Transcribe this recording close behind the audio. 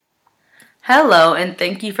Hello, and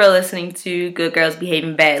thank you for listening to Good Girls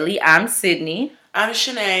Behaving Badly. I'm Sydney. I'm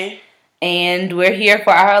Shanae. And we're here for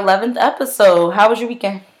our 11th episode. How was your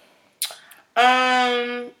weekend?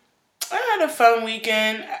 I had a fun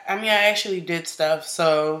weekend. I actually did stuff,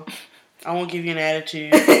 so I won't give you an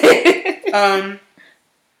attitude.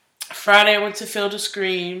 Friday I went to Field of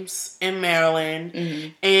Screams in Maryland,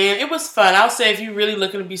 and it was fun. I'll say if you're really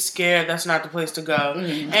looking to be scared, that's not the place to go.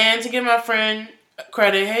 And to give my friend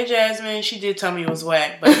credit, hey Jasmine, she did tell me it was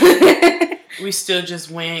whack, but we still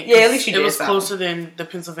just went. Yeah, at least you did. It was closer than the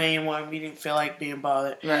Pennsylvania one. We didn't feel like being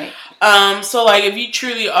bothered. Right. So like if you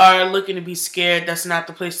truly are looking to be scared, that's not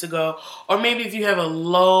the place to go. Or maybe if you have a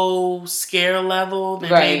low scare level,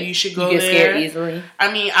 then maybe you should go there. You get scared easily.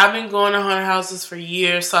 I mean, I've been going to haunted houses for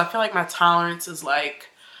years, so I feel like my tolerance is like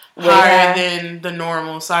higher than the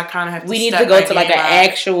normal. So I kind of have to. We need to go to like an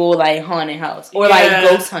actual like haunted house or like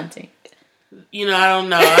ghost hunting. You know, I don't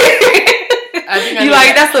know. I think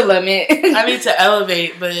that's the limit. I need to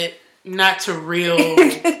elevate, but not to real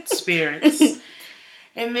spirits.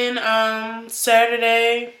 And then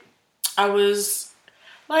Saturday, I was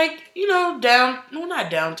like, not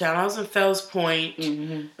downtown. I was in Fells Point.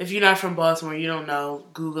 Mm-hmm. If you're not from Baltimore, you don't know.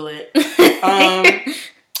 Google it.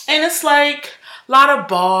 And it's like a lot of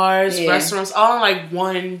bars, restaurants, all in like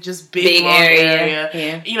one just big long area.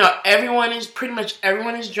 Yeah. Everyone is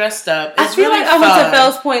dressed up. It's I feel really like fun. I went to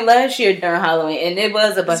Fells Point last year during Halloween, and it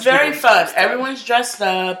was a bunch. It's very fun. Everyone's dressed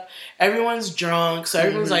up. Everyone's drunk, so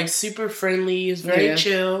everyone's like super friendly. It's very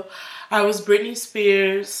chill. I was Britney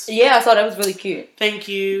Spears. Yeah, I saw that was really cute. Thank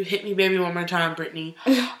you. Hit me, baby, one more time, Britney.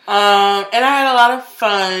 And I had a lot of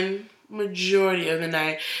fun majority of the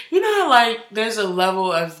night. You know how like there's a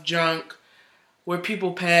level of drunk where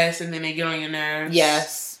people pass and then they get on your nerves.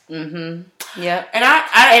 Yes. Mm-hmm. Yep. And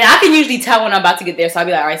I can usually tell when I'm about to get there, so I'll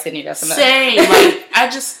be like, all right, Sydney, that's enough. Same. Like I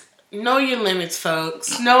just know your limits,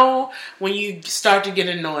 folks. Know when you start to get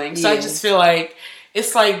annoying. So I just feel like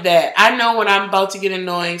it's like that. I know when I'm about to get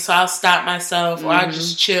annoying, so I'll stop myself or I'll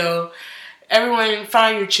just chill. Everyone,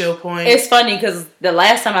 find your chill point. It's funny because the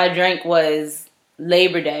last time I drank was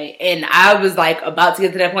Labor Day, and I was like about to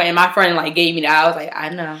get to that point, and my friend like gave me that. I was like, I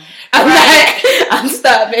know, I'm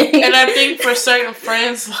stopping. And I think for certain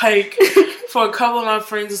friends, like for a couple of my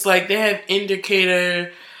friends, it's like they have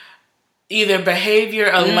indicator either behavior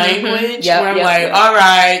or language where I'm like, all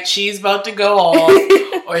right, she's about to go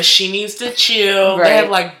off, or she needs to chill. Right. They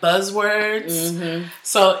have like buzzwords,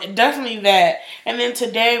 so definitely that. And then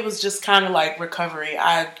today was just kind of like recovery.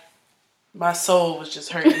 My soul was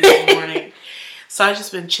just hurting this morning. So I've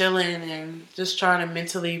just been chilling and just trying to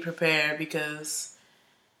mentally prepare because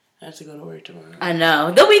I have to go to work tomorrow. I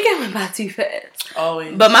know. The weekend went by too fast.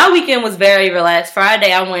 Always. But my weekend was very relaxed.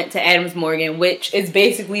 Friday I went to Adams Morgan, which is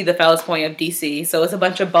basically the Fells Point of DC. So it's a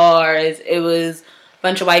bunch of bars. It was a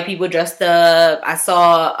bunch of white people dressed up. I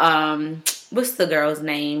saw, what's the girl's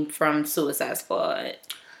name from Suicide Squad?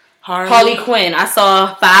 Harley Quinn. I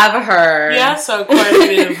saw 5 of her. Yeah, I saw quite a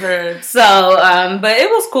bit of her. So, but it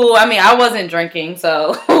was cool. I mean, I wasn't drinking,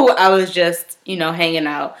 so I was just, hanging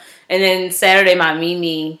out. And then Saturday, my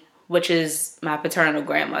Mimi, which is my paternal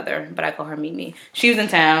grandmother, but I call her Mimi. She was in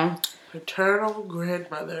town. Paternal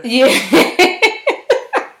grandmother. Yeah.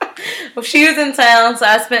 Well, she was in town, so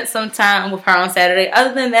I spent some time with her on Saturday.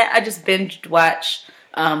 Other than that, I just binge watched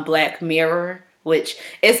Black Mirror, which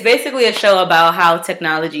is basically a show about how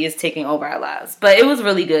technology is taking over our lives. But it was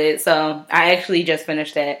really good, so I actually just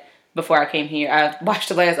finished that before I came here. I watched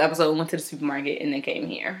the last episode, went to the supermarket, and then came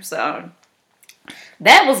here. So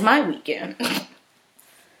that was my weekend.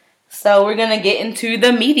 So we're going to get into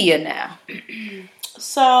the media now.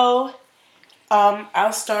 So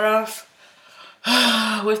I'll start off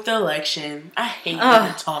with the election. I hate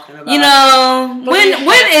even talking about it.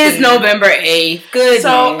 When is November 8th? Good.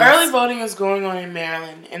 So early voting is going on in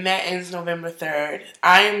Maryland, and that ends November 3rd.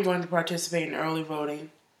 I am going to participate in early voting.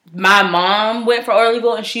 My mom went for early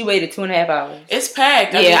voting. She waited 2.5 hours. It's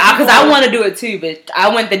packed. Because I want to do it too, but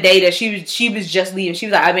I went the day that she was just leaving. She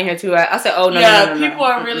was like, "I've been here 2 hours." I said, "Oh no, no. People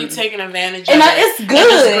are really taking advantage of it. And it's good.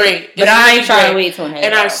 It's great. But I ain't trying to wait 2.5 hours.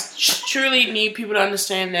 And I truly need people to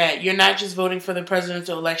understand that you're not just voting for the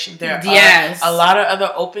presidential election. There are a lot of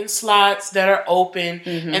other open slots that are open,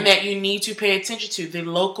 and that you need to pay attention to. The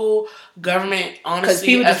local government, honestly,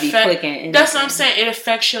 people just be clicking. That's what I'm saying. It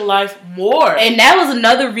affects your life more. And that was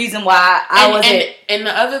another reason why I wasn't. And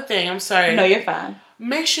the other thing, I'm sorry. No, you're fine.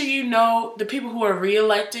 Make sure you know the people who are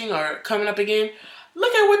re-electing or coming up again.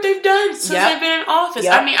 Look at what they've done since they've been in office.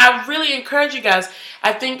 I mean, I really encourage you guys.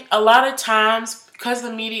 I think a lot of times because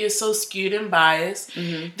the media is so skewed and biased,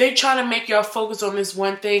 they try to make y'all focus on this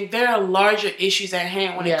one thing. There are larger issues at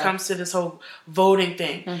hand when it comes to this whole voting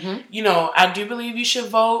thing. You know, I do believe you should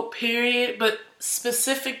vote, period. But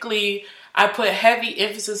specifically, I put heavy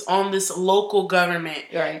emphasis on this local government.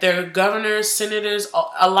 Right. There are governors, senators,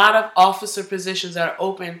 a lot of officer positions that are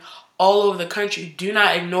open all over the country. Do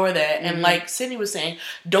not ignore that. And like Sydney was saying,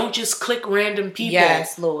 don't just click random people.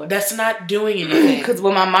 Yes, Lord. That's not doing anything. Because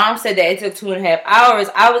when my mom said that it took 2.5 hours,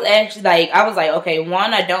 I was actually like, okay,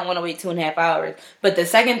 one, I don't want to wait 2.5 hours. But the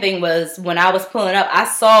second thing was, when I was pulling up, I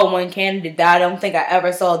saw one candidate that I don't think I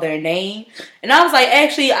ever saw their name. And I was like,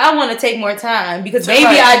 actually, I want to take more time because maybe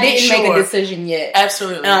I didn't make a decision yet.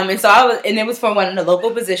 Absolutely. And so it was for one of the local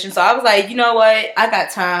positions. So I was like, you know what? I got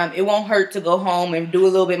time. It won't hurt to go home and do a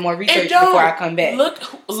little bit more research before I come back.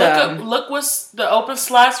 Look what's the open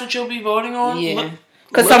slots that you'll be voting on. Yeah.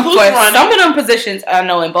 Because some of them positions, I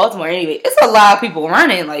know in Baltimore anyway, it's a lot of people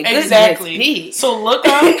running. Like, exactly. So look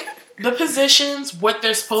up the positions, what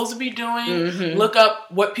they're supposed to be doing, look up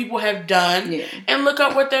what people have done, and look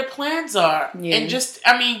up what their plans are. And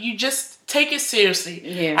you just take it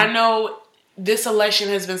seriously. I know this election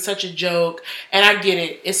has been such a joke, and I get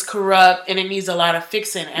it. It's corrupt, and it needs a lot of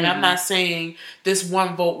fixing, and I'm not saying this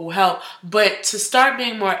one vote will help, but to start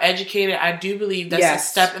being more educated, I do believe that's a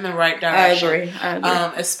step in the right direction. I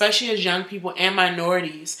agree. Especially as young people and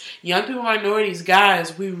minorities. Young people, minorities,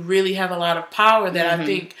 guys, we really have a lot of power that I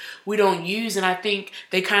think we don't use, and I think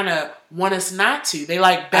they kind of want us not to. They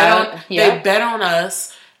they bet on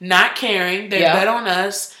us not caring. They bet on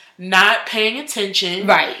us not paying attention.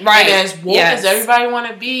 Right. And as woke as everybody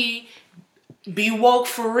want to be woke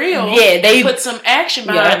for real. Yeah, they put some action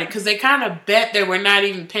behind it because they kind of bet that we're not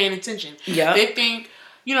even paying attention. Yeah. They think,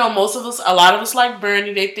 a lot of us like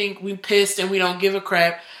Bernie, they think we pissed and we don't give a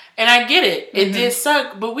crap. And I get it. It did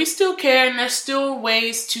suck, but we still care, and there's still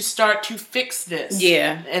ways to start to fix this.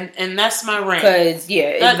 Yeah. And that's my rant. Because,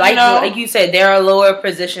 like you said, there are lower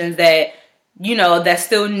positions that, that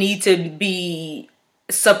still need to be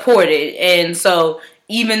supported. And so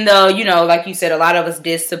even though, like you said, a lot of us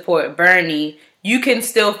did support Bernie, you can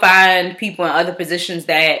still find people in other positions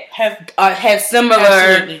that have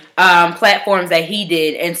similar platforms that he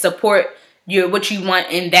did and support what you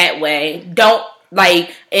want in that way.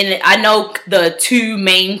 And I know the two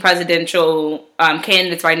main presidential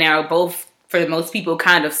candidates right now are both, for the most people,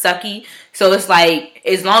 kind of sucky. So it's like,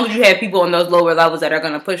 as long as you have people on those lower levels that are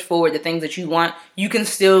going to push forward the things that you want, you can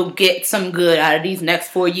still get some good out of these next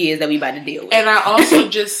 4 years that we about to deal with. And I also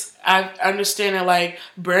I understand that, like,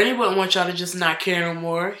 Bernie wouldn't want y'all to just not care no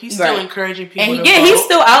more. He's still encouraging people to vote. He's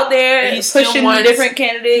still out there pushing different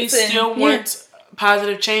candidates. He still wants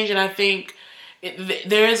positive change, and I think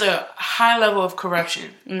there is a high level of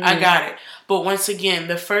corruption. I got it. But once again,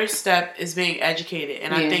 the first step is being educated.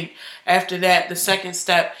 And I think after that, the second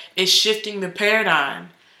step is shifting the paradigm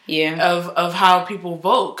of how people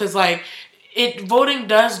vote. Because, like, voting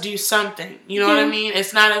does do something. You know what I mean?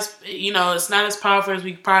 It's not as powerful as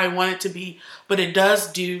we probably want it to be, but it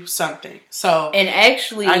does do something. So, and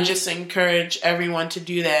actually, I just encourage everyone to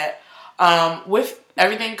do that. With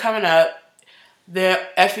everything coming up, the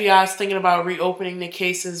FBI is thinking about reopening the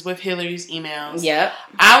cases with Hillary's emails. Yep.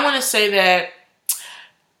 I want to say that,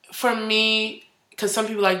 for me, because some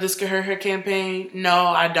people like this could hurt her campaign. No,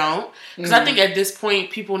 I don't. Because I think at this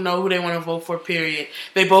point, people know who they want to vote for, period.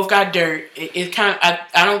 They both got dirt. It kind of,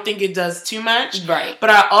 I don't think it does too much. Right. But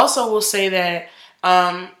I also will say that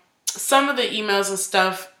some of the emails and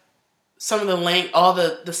stuff, some of the all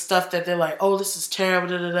the stuff that they're like, oh, this is terrible,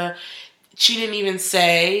 da-da-da. She didn't even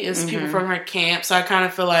say it's people from her camp. So I kind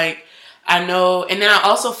of feel like I know. And then I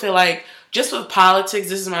also feel like, just with politics,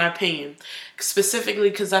 this is my opinion. Specifically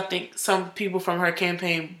because I think some people from her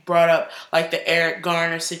campaign brought up, like, the Eric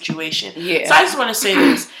Garner situation. Yeah. So I just want to say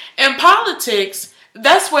this. In politics,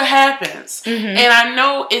 that's what happens. And I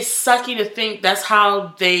know it's sucky to think that's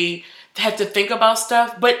how they have to think about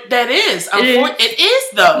stuff, but that is. It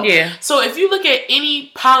is, though. Yeah. So if you look at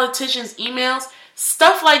any politician's emails,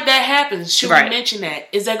 stuff like that happens. Should we mention that?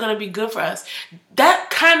 Is that going to be good for us?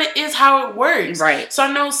 That kind of is how it works. Right. So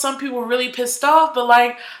I know some people are really pissed off, but,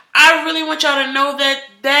 like, I really want y'all to know that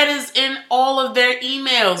that is in all of their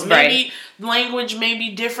emails. Maybe language may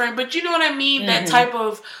be different, but you know what I mean? That type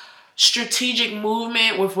of strategic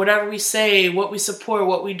movement with whatever we say, what we support,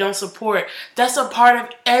 what we don't support. That's a part of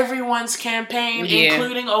everyone's campaign,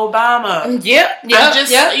 including Obama. You know what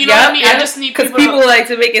I mean? I just need people like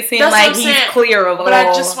to make it seem like he's clear of all. But I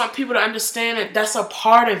just want people to understand that that's a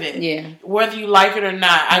part of it. Yeah. Whether you like it or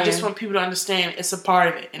not, I just want people to understand it's a part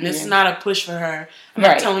of it. And it's not a push for her. I'm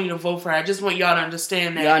not telling you to vote for her. I just want y'all to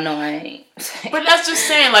understand that. Y'all know I ain't. But that's just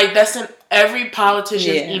saying, like, that's in every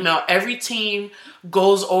politician's email. Every team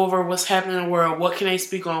goes over what's happening in the world. What can they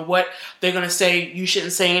speak on? What they're going to say you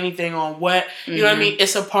shouldn't say anything on. What, you know what I mean?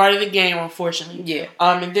 It's a part of the game, unfortunately. Yeah.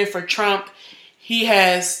 And then for Trump, he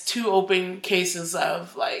has 2 open cases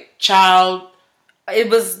of, like, child... It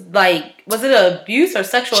was like, was it abuse or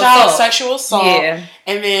sexual assault? Child sexual assault. Yeah.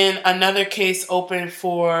 And then another case open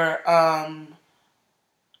for...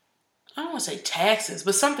 I don't want to say taxes,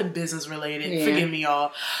 but something business related. Yeah. Forgive me,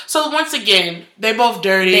 y'all. So once again, they both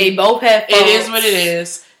dirty. They both have votes. It is what it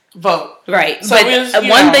is. Vote. Right. So but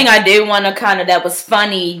one thing I did want to that was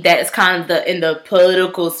funny, that's kind of in the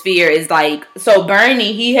political sphere, is like, so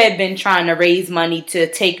Bernie, he had been trying to raise money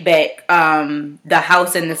to take back the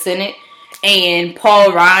House and the Senate. And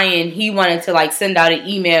Paul Ryan, he wanted to like send out an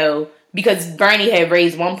email because Bernie had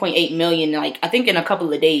raised $1.8 million, like I think in a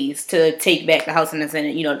couple of days, to take back the House and the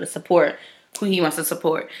Senate, to support who he wants to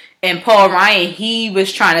support. And Paul Ryan, he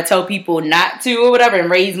was trying to tell people not to or whatever and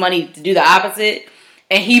raise money to do the opposite.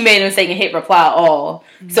 And he made a mistake and hit reply all.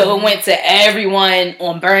 Mm-hmm. So it went to everyone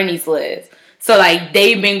on Bernie's list. So like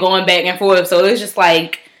they've been going back and forth. So it's just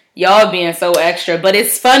like y'all being so extra. But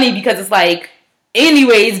it's funny because it's like,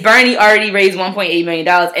 anyways, Bernie already raised $1.8 million,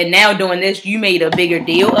 and now doing this, you made a bigger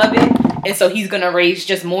deal of it, and so he's gonna raise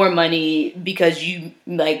just more money because you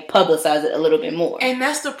like publicize it a little bit more. And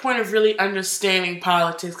that's the point of really understanding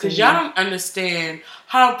politics, because y'all don't understand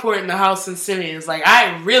how important the House and Senate is. Like,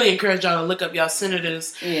 I really encourage y'all to look up y'all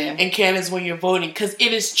senators and candidates when you're voting, because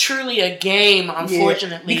it is truly a game,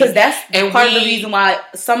 unfortunately. Because that's part of the reason why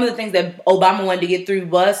some of the things that Obama wanted to get through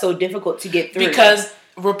was so difficult to get through. Because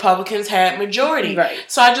Republicans had majority. Right.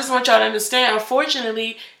 So I just want y'all to understand,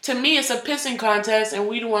 unfortunately, to me, it's a pissing contest, and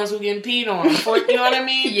we the ones who getting peed on. You know what I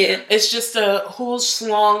mean? Yeah. It's just whose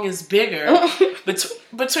schlong is bigger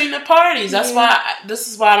between the parties. That's why,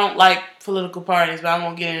 this is why I don't like political parties, but I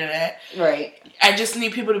won't get into that. Right. I just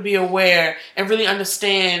need people to be aware and really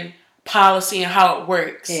understand policy and how it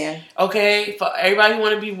works. Yeah. Okay? For everybody who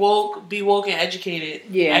want to be woke and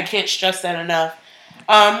educated. Yeah. I can't stress that enough.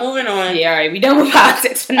 Moving on. Yeah, all right. We done with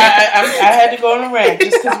politics for now. I had to go on a rant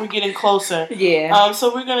just because we're getting closer. Yeah.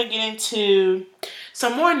 So we're going to get into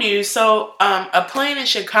some more news. So, a plane in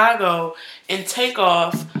Chicago, in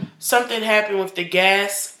takeoff, something happened with the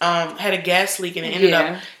gas, had a gas leak, and it ended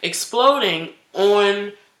up exploding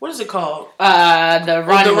on... What is it called? The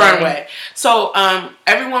runway. So,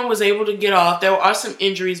 everyone was able to get off. There are some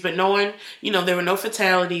injuries, but no one, there were no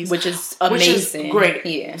fatalities. Which is amazing. Which is great.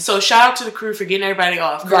 Yeah. So, shout out to the crew for getting everybody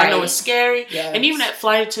off. Because I know it's scary. Yes. And even at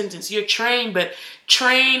flight attendants, you're trained, but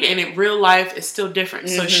trained and in real life is still different.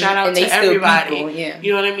 So, shout out to everybody. People,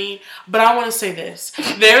 you know what I mean? But I want to say this.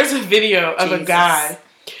 There's a video of a guy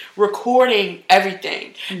recording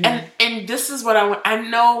everything. And this is what I want. I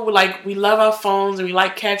know, like, we love our phones and we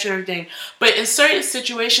like capturing everything, but in certain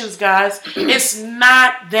situations, guys, it's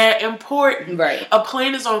not that important. Right. A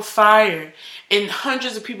plane is on fire and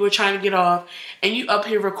hundreds of people are trying to get off, and you up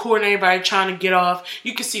here recording everybody trying to get off.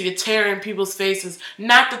 You can see the terror in people's faces.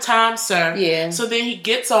 Not the time, sir. Yeah. So then he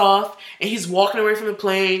gets off and he's walking away from the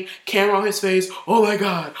plane, camera on his face. Oh my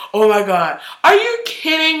God. Oh my God. Are you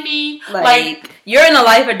kidding me? Like you're in a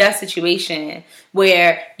life or death situation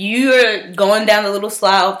where you're going down the little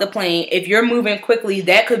slide off the plane. If you're moving quickly,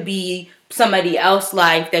 that could be somebody else's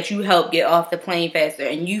life that you help get off the plane faster,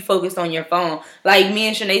 and you focus on your phone. Like me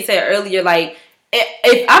and Shanae said earlier, like,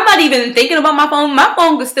 if I'm not even thinking about my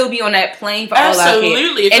phone could still be on that plane for all I care.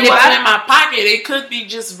 Absolutely. If it wasn't in my pocket, it could be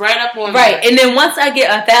just right up on right. And then once I get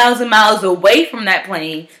 1,000 miles away from that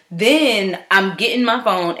plane, then I'm getting my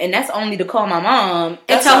phone, and that's only to call my mom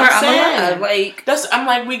and tell her I'm alive. Like, I'm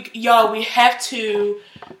like, we have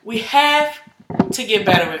to get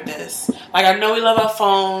better with this. Like, I know we love our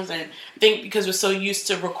phones and think because we're so used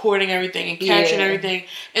to recording everything and capturing everything.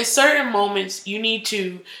 In certain moments, you need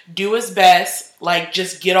to do its best, like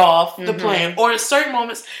just get off the plane. Or in certain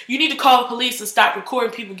moments, you need to call the police and stop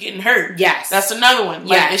recording people getting hurt. Yes. That's another one.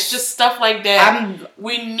 Like, it's just stuff like that.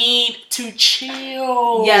 We need to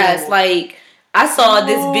chill. Yes, like, I saw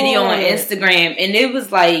this video on Instagram, and it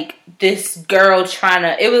was like this girl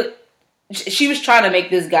she was trying to make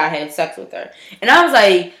this guy have sex with her. And I was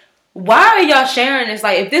like, why are y'all sharing this?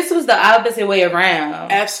 Like, if this was the opposite way around.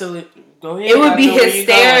 Absolutely. Go ahead. It would be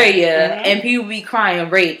hysteria, and people would be crying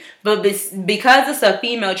rape. But and people would be crying rape. But because it's a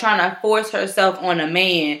female trying to force herself on a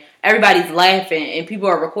man, everybody's laughing, and people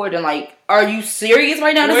are recording like, "Are you serious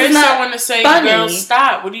right now? Where's someone to say, funny. Girl,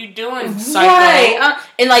 stop? What are you doing, psycho?" Right.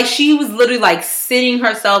 And like she was literally like sitting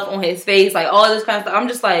herself on his face, like all this kind of stuff. I'm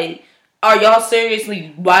just like, are y'all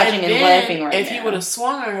seriously watching and laughing right now? If he would have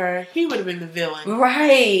swung at her, he would have been the villain.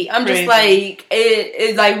 Right. I'm just like,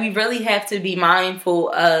 it's like we really have to be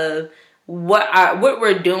mindful of what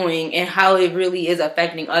we're doing and how it really is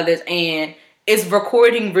affecting others. And is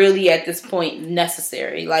recording really at this point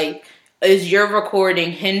necessary? Like, is your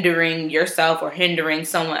recording hindering yourself or hindering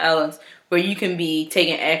someone else where you can be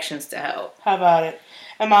taking actions to help? How about it?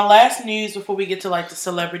 And my last news before we get to like the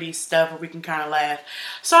celebrity stuff where we can kind of laugh.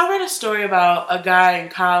 So I read a story about a guy in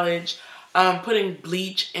college putting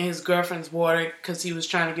bleach in his girlfriend's water because he was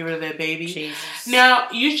trying to get rid of their baby. Jesus. Now,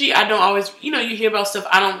 usually I don't always, you hear about stuff.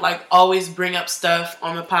 I don't like always bring up stuff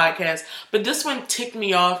on the podcast. But this one ticked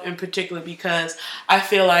me off in particular because I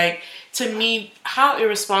feel like, to me, how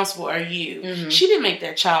irresponsible are you? Mm-hmm. She didn't make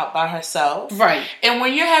that child by herself. Right. And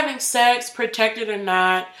when you're having sex, protected or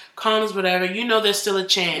not, condoms, whatever, there's still a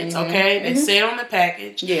chance, mm-hmm. okay? They say it on the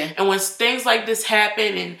package. Yeah. And when things like this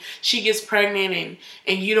happen and she gets pregnant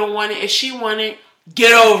and you don't want it, if she want it,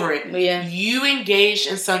 get over it. Yeah. You engaged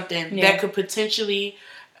in something that could potentially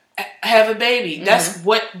have a baby.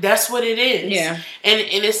 Mm-hmm. That's what it is. Yeah. And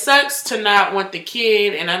it sucks to not want the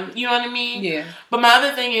kid, and you know what I mean? Yeah. But my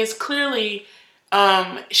other thing is, clearly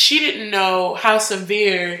she didn't know how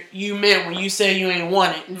severe you meant when you said you ain't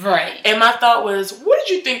want it. Right. And my thought was, what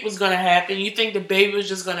did you think was going to happen? You think the baby was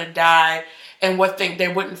just going to die? And they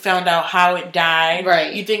wouldn't found out how it died?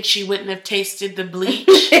 Right. You think she wouldn't have tasted the bleach?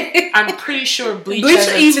 I'm pretty sure bleach has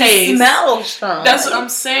a even taste. Smells strong. That's what I'm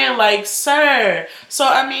saying. Like, sir. So,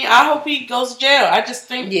 I hope he goes to jail. I just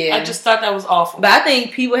thought that was awful. But I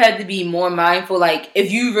think people have to be more mindful. Like,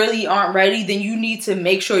 if you really aren't ready, then you need to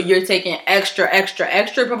make sure you're taking extra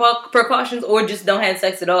precautions, or just don't have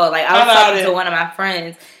sex at all. Like, I was talking to one of my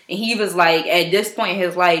friends, and he was like, at this point in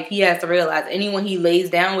his life, he has to realize anyone he lays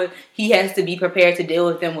down with, he has to be prepared to deal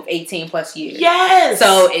with them with 18 plus years. Yes!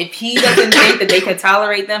 So if he doesn't think that they can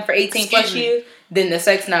tolerate them for 18 plus years, then the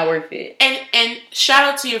sex not worth it. And shout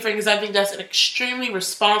out to your friend, because I think that's an extremely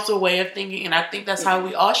responsible way of thinking, and I think that's how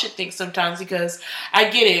we all should think sometimes, because I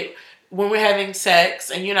get it. When we're having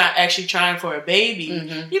sex and you're not actually trying for a baby,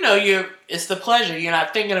 mm-hmm. It's the pleasure. You're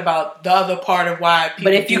not thinking about the other part of why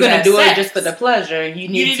people. But if you're gonna do it just for the pleasure, you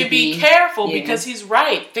need to be careful, because he's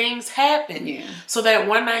right. Things happen. Yeah. So that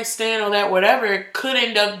one night stand or that whatever could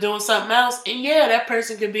end up doing something else, and that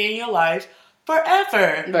person could be in your life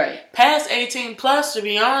forever. Right. Past 18 plus, to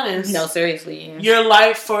be honest. No, seriously. Yeah. Your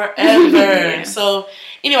life forever. So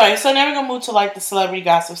anyway, so now we're gonna move to like the celebrity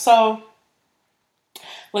gossip. So.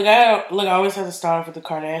 I always have to start off with the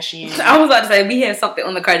Kardashians. I was about to say, we have something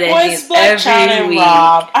on the Kardashians well, it's Blac Chyna and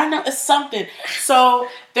Rob. I know, it's something. So,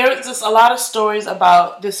 there's just a lot of stories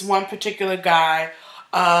about this one particular guy,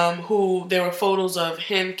 who there were photos of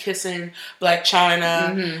him kissing Blac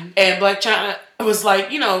Chyna. Mm-hmm. And Blac Chyna was like,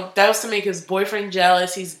 that was to make his boyfriend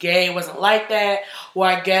jealous. He's gay. It wasn't like that. Well,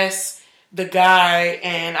 I guess the guy,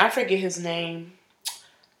 and I forget his name.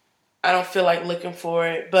 I don't feel like looking for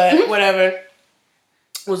it, but whatever.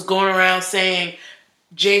 Was going around saying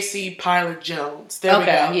J.C. Pilot Jones. There we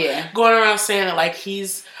go. Yeah. Going around saying that like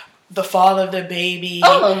he's the father of the baby.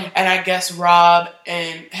 Oh. And I guess Rob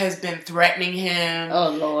has been threatening him.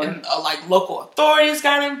 Oh, Lord. And like local authorities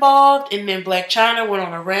got involved. And then Blac Chyna went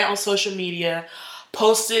on a rant on social media,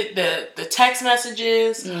 posted the text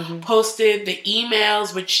messages, mm-hmm. posted the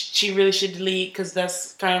emails, which she really should delete because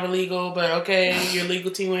that's kind of illegal, but okay, your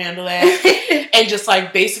legal team will handle that. And just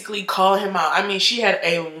like basically call him out. I mean, she had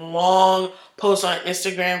a long post on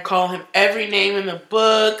Instagram calling him every name in the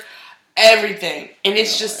book, everything. And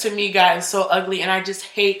it's just, to me, gotten so ugly. And I just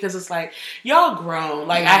hate, because it's like, y'all grown.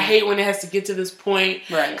 Like, I hate when it has to get to this point.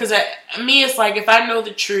 Right. Because me, it's like, if I know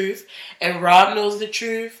the truth and Rob knows the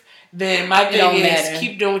truth, then my thing is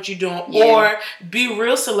keep doing what you're doing, or be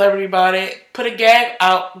real celebrity about it. Put a gag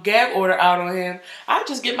order out on him. I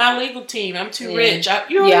just get my legal team. I'm too rich. That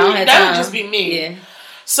would just be me. Yeah.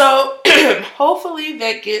 So hopefully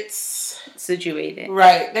that gets situated.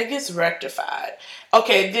 Right, that gets rectified.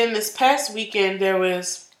 Okay, then this past weekend there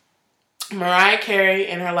was Mariah Carey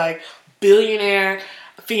and her like billionaire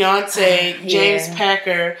fiance, James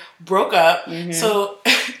Packer, broke up. Mm-hmm. So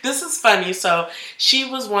this is funny. So she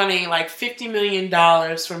was wanting like $50 million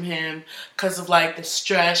from him because of like the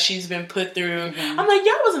stress she's been put through. Mm-hmm. I'm like,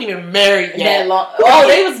 y'all wasn't even married yet. That long. Oh,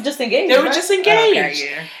 they was just engaged. They were just engaged.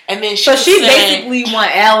 Okay, yeah. And then she basically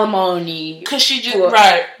want alimony because she just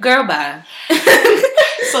girl bye.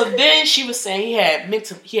 So then she was saying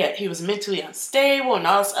he was mentally unstable and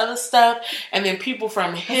all this other stuff, and then people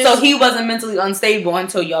from his so he wasn't mentally unstable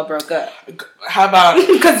until y'all broke up. How about it?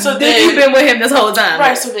 Because so then you've been with him this whole time,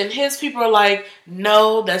 right? So then his people are like,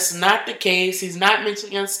 no, that's not the case. He's not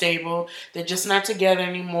mentally unstable. They're just not together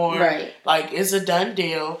anymore. Right? Like it's a done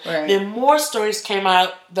deal. Right. Then more stories came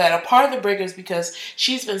out that a part of the breakup is because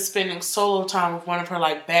she's been spending solo time with one of her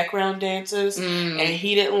like background dancers, and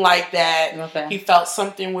he didn't like that. Okay. He felt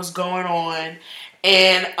something was going on,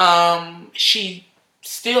 and she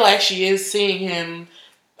still actually is seeing him.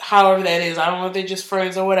 However that is, I don't know if they're just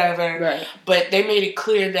friends or whatever. Right. But they made it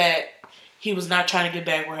clear that he was not trying to get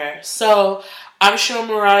back with her. So I'm sure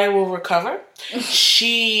Mariah will recover.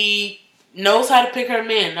 She knows how to pick her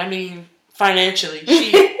men. I mean, financially,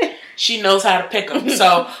 she knows how to pick them.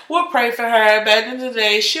 So we'll pray for her. But at the end of the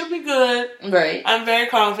day, she'll be good. Right. I'm very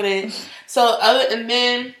confident. So and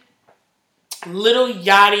then Lil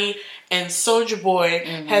Yachty and Soulja Boy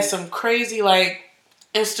had some crazy like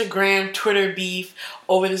Instagram, Twitter beef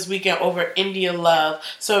over this weekend over India Love.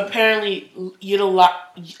 So apparently,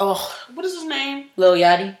 what is his name? Lil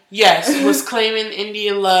Yachty? Yes, was claiming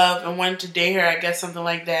India Love and wanted to date her, I guess something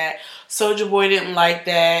like that. Soulja Boy didn't like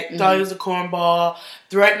that, thought he was a cornball,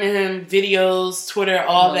 threatening him, videos, Twitter,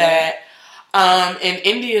 all that. And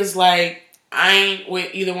India's like, I ain't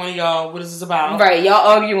with either one of y'all. What is this about? Right, y'all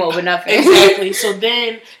arguing over nothing. Exactly. So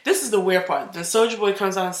then, this is the weird part. Then Soulja Boy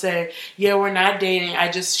comes out and say, yeah, we're not dating.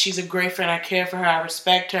 She's a great friend. I care for her. I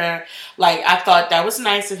respect her. Like, I thought that was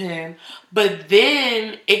nice of him. But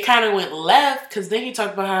then, it kind of went left, because then he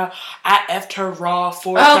talked about how I effed her raw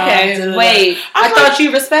 4 times. Okay, wait. I thought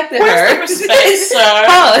you respected her. Where's the respect, sir?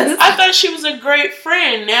 I thought she was a great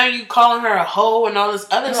friend. Now you calling her a hoe and all this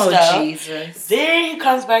other stuff. Oh, Jesus. Then he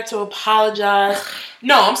comes back to apologize.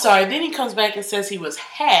 No, I'm sorry. Then he comes back and says he was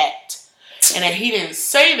hacked. And that he didn't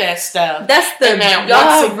say that stuff. That's the...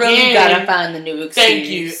 Y'all really gotta find the new excuse. Thank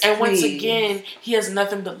you. And once again, he has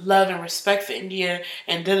nothing but love and respect for India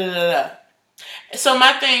and da-da-da-da. So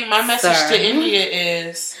my message to India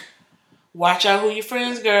is, watch out who your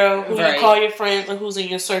friends, girl. Who you call your friends and who's in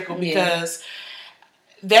your circle. Because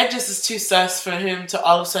that just is too sus for him to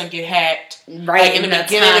all of a sudden get hacked. Right. Like in the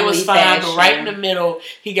beginning it was fine, but right in the middle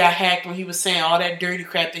he got hacked when he was saying all that dirty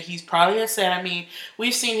crap that he's probably had said. I mean,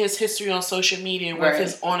 we've seen his history on social media with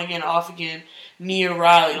his on again, off again, Nia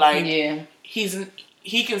Riley. Like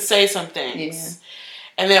he can say some things.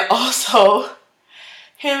 Yeah. And then also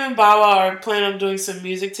him and Bow Wow are planning on doing some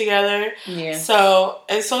music together. Yeah. So,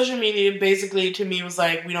 and social media basically to me was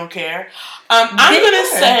like, we don't care. I'm going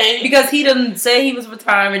to say... Because he didn't say he was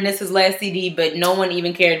retiring, this is his last CD, but no one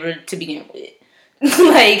even cared to begin with.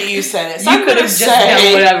 Like, you said it. So you could have just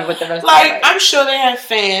done whatever with the rest of it. Like, I'm sure they have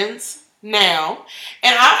fans now.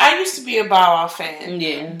 And I used to be a Bow Wow fan.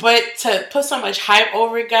 Yeah. But to put so much hype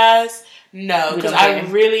over it, guys... No, because I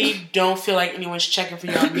really don't feel like anyone's checking for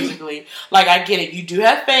y'all musically. Like, I get it. You do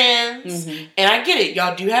have fans, and I get it.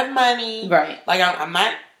 Y'all do have money. Right. Like, I'm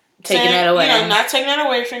not taking that away. I'm not taking that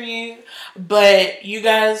away from you. But you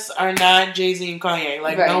guys are not Jay-Z and Kanye.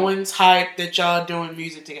 Like, no one's hyped that y'all doing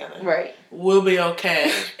music together. Right. We'll be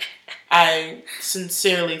okay. I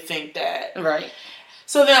sincerely think that. Right.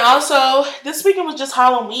 So then also, this weekend was just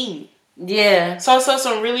Halloween. Yeah. So I saw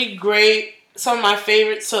some really great... Some of my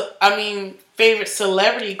favorite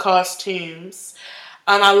celebrity costumes.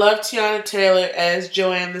 I love Tiana Taylor as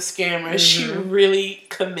Joanne the Scammer. She really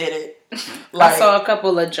committed. Like, I saw a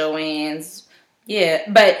couple of Joannes. Yeah,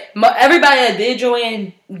 but everybody that did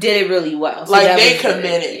Joanne did it really well. So like, they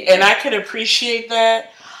committed. And I could appreciate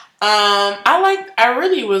that. I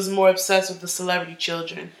really was more obsessed with the celebrity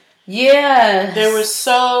children. Yeah. They were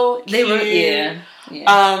so cute. They were,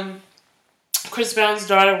 yeah. Chris Brown's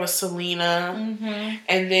daughter was Selena.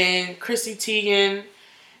 And then Chrissy Teigen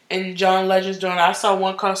and John Legend's daughter. I saw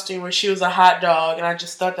one costume where she was a hot dog, and I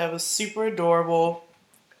just thought that was super adorable.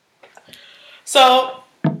 So,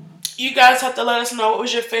 you guys have to let us know what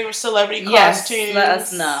was your favorite celebrity costume. Yes, let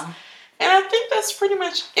us know. And I think that's pretty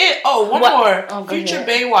much it. Oh, one more. Oh, Future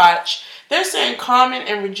Baywatch. They're saying Carmen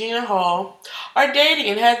and Regina Hall are dating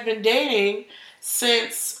and have been dating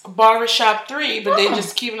since Barbershop 3, but they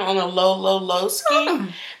just keep it on a low ski.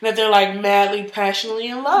 That they're like madly, passionately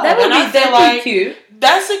in love. That would be cute.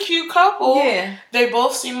 That's a cute couple. Yeah. They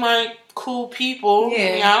both seem like cool people. Yeah.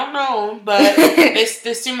 I mean, I don't know, but they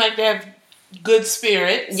seem like they have good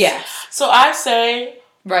spirits. Yes. So I say,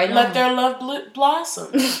 let their love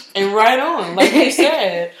blossom. And right on, like you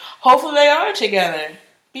said. Hopefully they are together.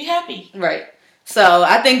 Be happy. Right. So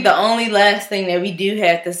I think the only last thing that we do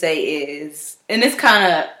have to say is, and this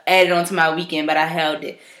kind of added on to my weekend, but I held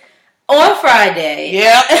it. On Friday.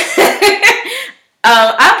 Yeah.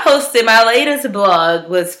 I posted my latest blog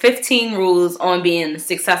was 15 rules on being a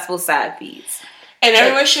successful side piece. And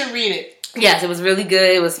everyone should read it. Yes, it was really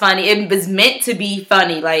good. It was funny. It was meant to be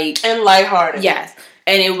funny, and lighthearted. Yes.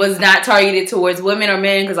 And it was not targeted towards women or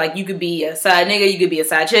men, because, like, you could be a side nigga, you could be a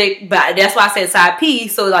side chick, but that's why I said side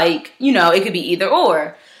piece, so, like, you know, it could be either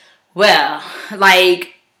or. Well,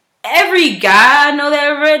 like, every guy I know that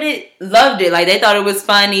read it loved it. Like, they thought it was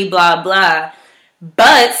funny, blah, blah.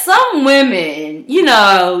 But some women, you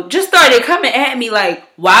know, just started coming at me like,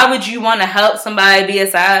 why would you want to help somebody be a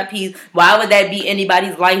side piece? Why would that be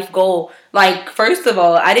anybody's life goal? Like, first of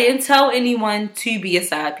all, I didn't tell anyone to be a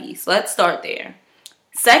side piece. Let's start there.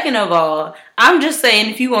 Second of all, I'm just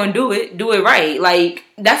saying, if you want to do it right. Like,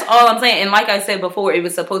 that's all I'm saying. And like I said before, it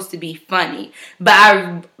was supposed to be funny.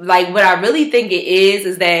 But what I really think it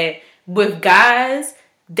is that with guys,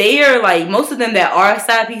 they are, like, most of them that are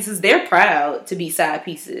side pieces, they're proud to be side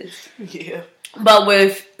pieces. Yeah. But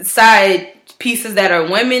with side pieces that are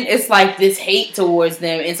women, it's like this hate towards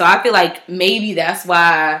them. And so I feel like maybe that's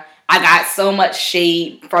why I got so much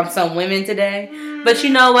shade from some women today. But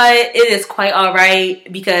you know what? It is quite alright,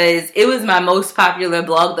 because it was my most popular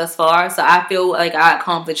blog thus far. So I feel like I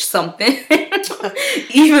accomplished something.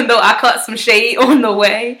 Even though I caught some shade on the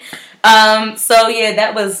way. So yeah,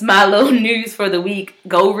 that was my little news for the week.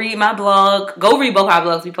 Go read my blog. Go read both our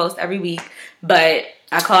blogs. We post every week. But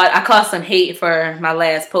I caught some hate for my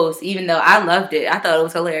last post, even though I loved it. I thought it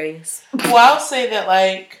was hilarious. Well, I'll say that,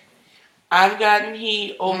 like, I've gotten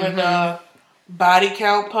heat over the body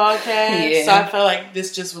count podcast. Yeah. So I felt like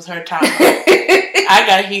this just was her time. I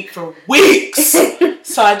got heat for weeks.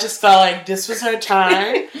 So I just felt like this was her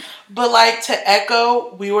time. But, like, to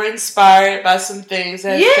echo, we were inspired by some things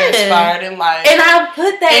that transpired in life. And I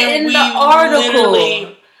put that in the article.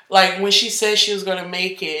 Literally, like, when she said she was going to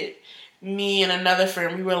make it, me and another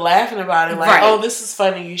friend, we were laughing about it. Like, oh, this is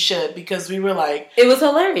funny, you should. Because we were like... It was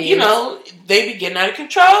hilarious. You know, they be getting out of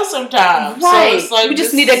control sometimes. Right. So it's like... We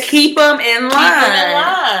just need to keep them in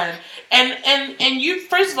line. And you,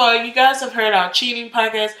 first of all, you guys have heard our cheating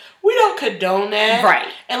podcast. We don't condone that. Right.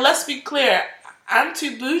 And let's be clear... I'm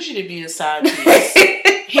too bougie to be a side piece.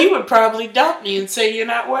 He would probably dump me and say, you're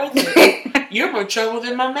not worth it. You're more trouble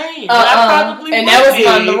than my maid. I probably and that was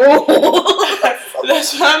not the rule.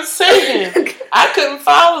 That's what I'm saying. I couldn't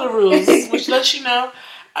follow the rules, which lets you know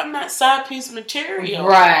I'm not side piece material.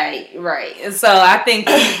 Right. And so I think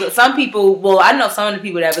some people, well, I know some of the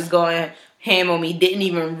people that was going ham on me didn't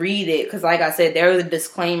even read it, because like I said, there was a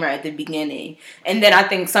disclaimer at the beginning, and then I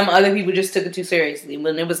think some other people just took it too seriously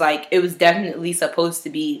when it was like, it was definitely supposed to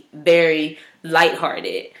be very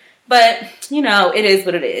lighthearted. But you know, it is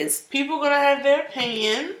what it is. People gonna have their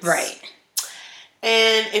opinions, right?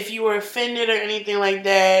 And if you were offended or anything like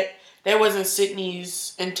that, that wasn't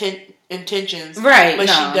Sydney's intentions, right? But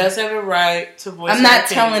she does have a right to voice. I'm not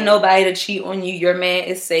telling nobody to cheat on you. Your man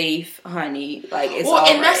is safe, honey. Like, it's all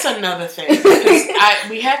and that's another thing. Because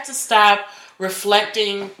we have to stop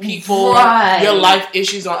reflecting your life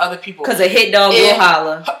issues on other people. Because a hit dog will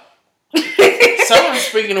holler. Someone's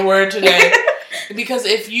speaking a word today. Because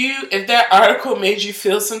if that article made you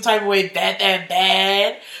feel some type of way that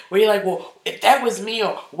bad, where you're like, well, if that was me,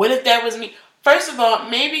 or what if that was me? First of all,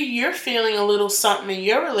 maybe you're feeling a little something in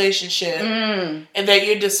your relationship and that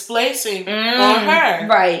you're displacing on her.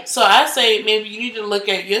 Right. So I say maybe you need to look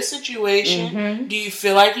at your situation. Mm-hmm. Do you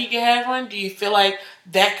feel like you can have one? Do you feel like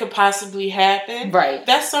that could possibly happen? Right.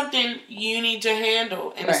 That's something you need to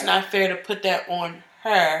handle. And it's not fair to put that on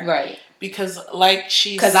her. Right. Because like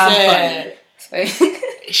she said, I'm funny.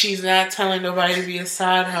 She's not telling nobody to be a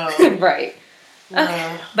side hoe. Right.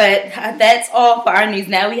 Okay. But that's all for our news.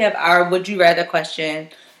 Now we have our Would You Rather question.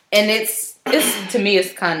 And it's to me,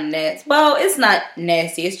 it's kind of nasty. Well, it's not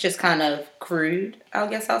nasty. It's just kind of crude, I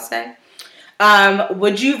guess I'll say.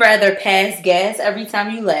 Would you rather pass gas every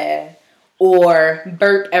time you laugh or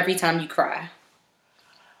burp every time you cry?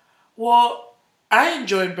 Well, I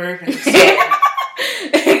enjoy burping. So.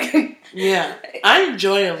 Yeah. I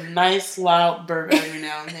enjoy a nice loud burp every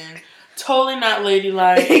now and then. Totally not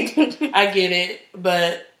ladylike. I get it,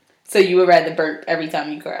 but... So you would rather burp every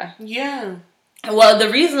time you cry? Yeah. Well, the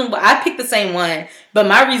reason... I picked the same one, but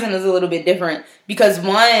my reason is a little bit different. Because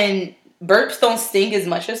one, burps don't sting as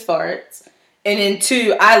much as farts. And then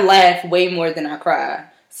 2, I laugh way more than I cry.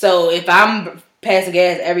 So if I'm passing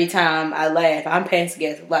gas every time I laugh, I'm passing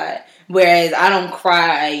gas a lot. Whereas I don't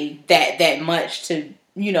cry that much to,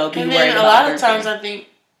 be worried about. And then a lot of times I think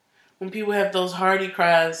when people have those hearty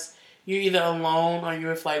cries, you're either alone or you're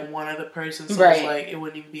with like one other person, so it's like it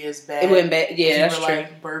wouldn't even be as bad. It wouldn't be, yeah, that's true.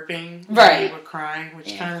 Like burping, right? You were crying,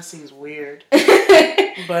 which kind of seems weird.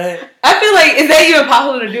 But I feel like, is that even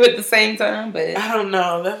possible to do at the same time? But I don't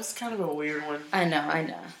know. That was kind of a weird one. I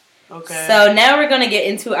know. Okay. So now we're gonna get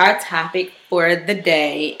into our topic for the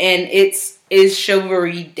day, and is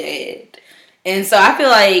chivalry dead? And so I feel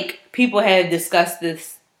like people have discussed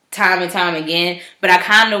this time and time again, but I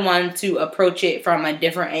kind of want to approach it from a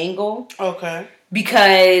different angle. Okay.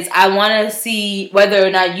 Because I want to see whether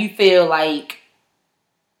or not you feel like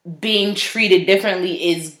being treated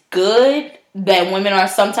differently is good, that women are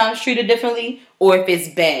sometimes treated differently, or if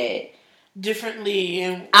it's bad. Differently.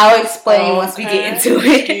 And I'll explain once we get into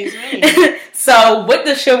it. Excuse me. So, what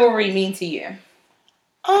does chivalry mean to you?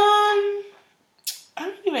 I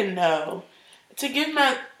don't even know. To give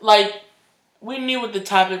my, we knew what the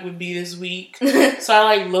topic would be this week. So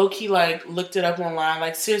I low-key looked it up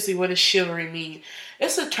online. Seriously, what does chivalry mean?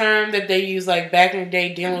 It's a term that they use back in the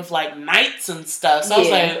day dealing with knights and stuff. So I was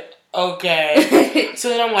like, okay. So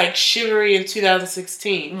then I'm chivalry in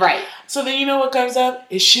 2016. Right. So then you know what comes up?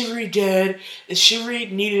 Is chivalry dead? Is chivalry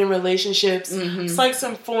needed in relationships? Mm-hmm. It's like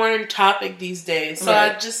some foreign topic these days. So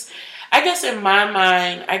right. I guess in my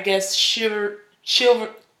mind,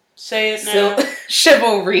 say it now.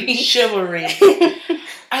 Chivalry.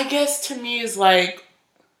 I guess to me is I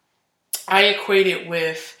equate it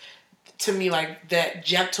with, to me, that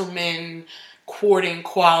gentleman courting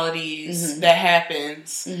qualities that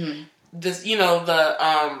happens. Mm-hmm. This,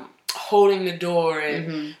 the holding the door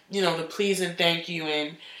and, the please and thank you.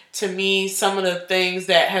 And to me, some of the things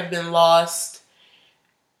that have been lost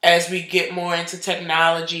as we get more into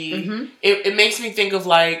technology, it makes me think of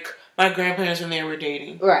my grandparents when they were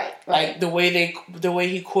dating. Right. The way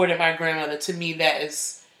he courted my grandmother, to me that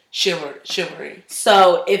is chivalry.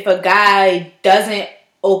 So if a guy doesn't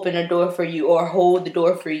open a door for you or hold the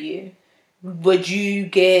door for you, would you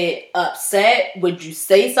get upset? Would you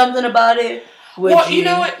say something about it? You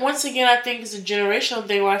know what? Once again, I think it's a generational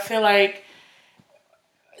thing where I feel like,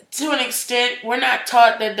 to an extent, we're not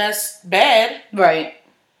taught that that's bad. Right.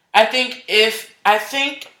 I think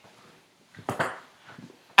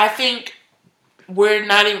we're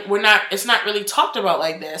not, it's not really talked about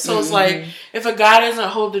like that. So it's if a guy doesn't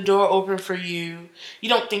hold the door open for you, you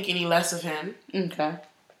don't think any less of him. Okay.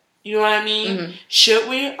 You know what I mean? Mm-hmm. Should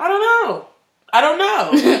we? I don't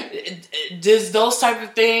know. Does those type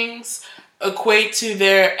of things equate to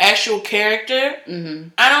their actual character? Mm-hmm.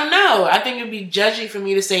 I don't know. I think it'd be judgy for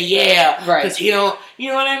me to say, yeah. Right. Because you know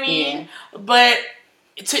what I mean? Yeah. But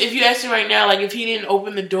if you ask me right now, if he didn't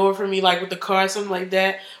open the door for me, with the car or something like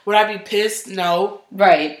that, would I be pissed? No.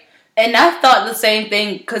 Right. And I thought the same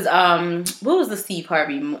thing, because, what was the Steve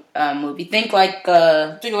Harvey movie? Think Like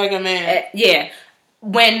a Man. Yeah.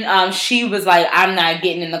 When she was like, I'm not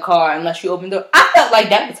getting in the car unless you open the door, I felt like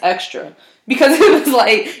that was extra. Because it was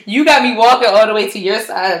you got me walking all the way to your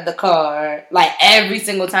side of the car, every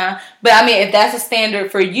single time. But, I mean, if that's a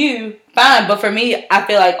standard for you, fine. But for me, I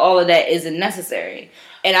feel like all of that isn't necessary.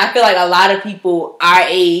 And I feel like a lot of people our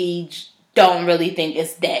age don't really think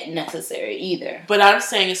it's that necessary either. But I'm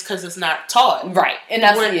saying it's because it's not taught. Right. And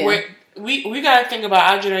that's we got to think about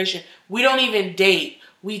our generation. We don't even date.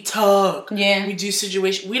 We tug. Yeah. We do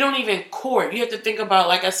situation. We don't even court. You have to think about,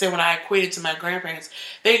 like I said, when I equated to my grandparents,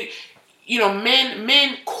 they,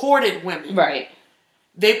 men courted women. Right.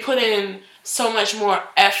 They put in so much more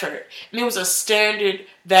effort. And it was a standard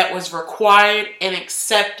that was required and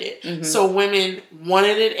accepted. Mm-hmm. So women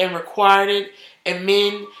wanted it and required it. And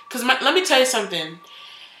men... Because let me tell you something.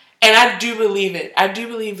 And I do believe it. I do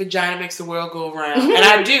believe vagina makes the world go around. Mm-hmm. And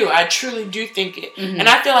I do. I truly do think it. Mm-hmm. And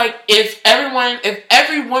I feel like if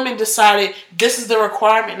every woman decided this is the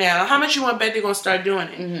requirement now, how much you want to bet they're going to start doing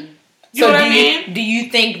it? Mm-hmm. You know what I mean? Do you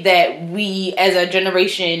think that we, as a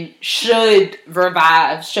generation, should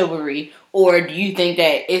revive chivalry? Or do you think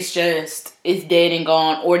that it's dead and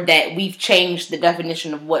gone? Or that we've changed the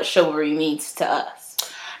definition of what chivalry means to us?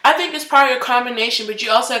 I think it's probably a combination, but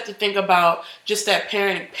you also have to think about just that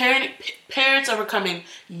parenting. Parents are becoming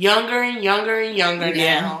younger and younger and younger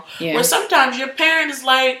now. Yeah. Where sometimes your parent is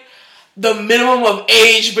the minimum of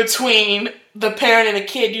age between the parent and the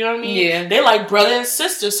kid. You know what I mean? Yeah. They're like brother and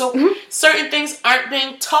sister. So certain things aren't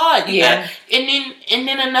being taught. And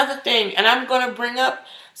then another thing, and I'm going to bring up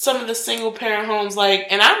some of the single parent homes, like,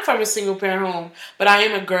 and I'm from a single parent home, but I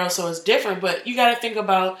am a girl, so it's different. But you got to think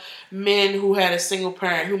about men who had a single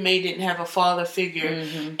parent who didn't have a father figure.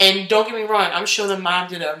 Mm-hmm. And don't get me wrong, I'm sure the mom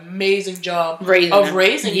did an amazing job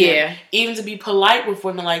raising him, even to be polite with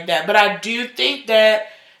women like that. But I do think that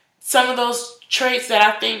some of those traits that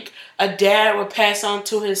I think a dad would pass on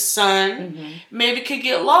to his son maybe could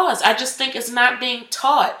get lost. I just think it's not being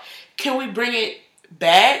taught. Can we bring it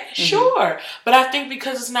back? Sure. But I think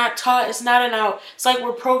because it's not taught, it's like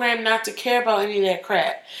we're programmed not to care about any of that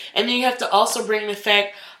crap. And then you have to also bring the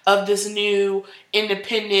fact of this new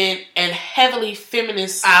independent and heavily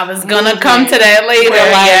feminist I was gonna come to that later.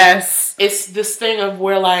 Yes. It's this thing of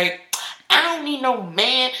where like, I don't need no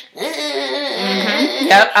man.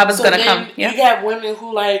 Yep, I was gonna come. Yep. You got women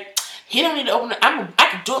who like, he don't need to open it. I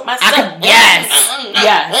can do it myself.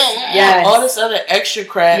 Yes. All this other extra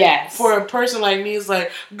crap. Yes. For a person like me, it's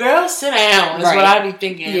like, girl, sit down. Is what I be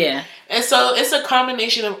thinking. Yeah. And so it's a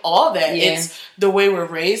combination of all that. Yeah. It's the way we're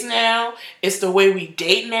raised now. It's the way we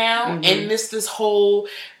date now. And this whole,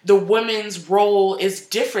 the women's role is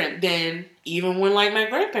different than even when like my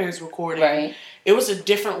grandparents recorded. Right. It was a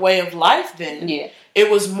different way of life then. Yeah.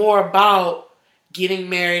 It was more about getting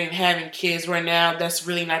married and having kids, where now that's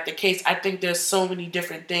really not the case. I think there's so many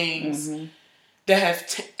different things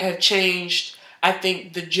that have changed, I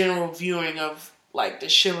think, the general viewing of like the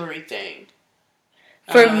chivalry thing.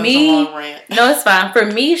 For me, no, it's fine. For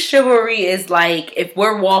me, chivalry is like, if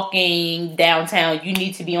we're walking downtown, you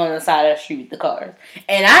need to be on the side of the street with the cars.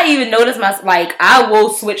 And I even notice I will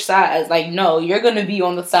switch sides. Like, no, you're going to be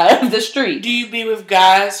on the side of the street. Do you be with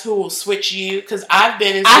guys who will switch you? Because I've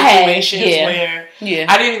been in situations where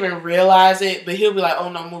I didn't even realize it, but he'll be like,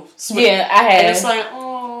 oh, no, move. Switch. Yeah, I have. And it's like, oh.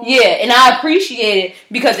 Yeah, and I appreciate it,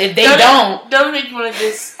 because if they don't make you want to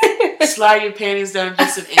just slide your panties down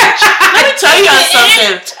just an inch. Let me tell y'all something.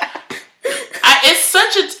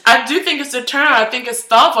 I do think it's a turn. I think it's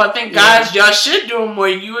thoughtful. I think guys, y'all should do them more.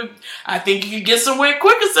 I think you can get somewhere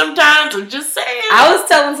quicker sometimes. I'm just saying. I was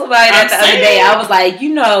telling somebody that the other day. I was like,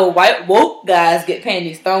 white woke guys get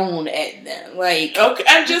panties thrown at them. Like, okay,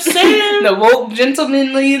 I'm just saying. The woke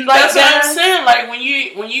gentlemanly That's what I'm saying. Like when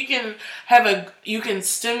you can you can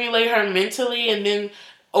stimulate her mentally and then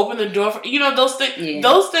open the door for those things. Yeah.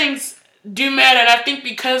 Those things do matter, and I think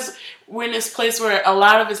because we're in this place where a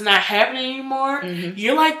lot of it's not happening anymore,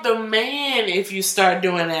 you're like the man if you start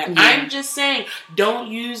doing that. Yeah. I'm just saying,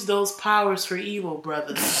 don't use those powers for evil,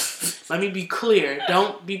 brothers. Let me be clear.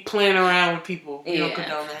 Don't be playing around with people. You don't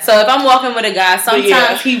condone that. So if I'm walking with a guy,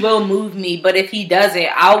 sometimes he will move me, but if he doesn't,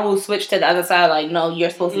 I will switch to the other side. Like, no, you're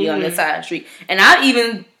supposed to be on this side of the street. And I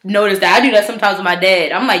even notice that I do that sometimes with my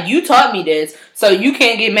dad. I'm like, you taught me this, so you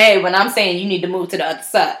can't get mad when I'm saying you need to move to the other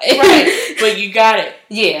side. Right. But you got it.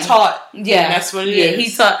 Yeah. Taught. Yeah. And that's what it is. Yeah, he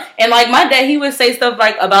taught. And like my dad, he would say stuff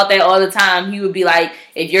like about that all the time. He would be like,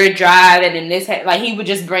 if you're driving and this, like he would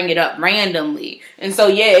just bring it up randomly. And so,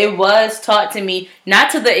 yeah, it was taught to me, not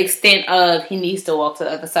to the extent of he needs to walk to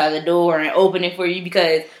the other side of the door and open it for you,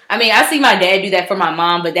 because, I mean, I see my dad do that for my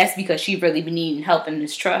mom, but that's because she really be needing help in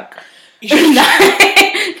this truck.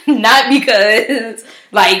 Not because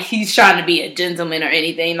like he's trying to be a gentleman or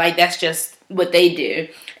anything. Like that's just what they do.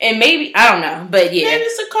 And maybe I don't know, but yeah, maybe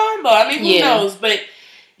it's a combo. I mean, who knows? But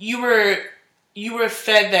you were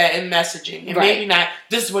fed that in messaging, and maybe not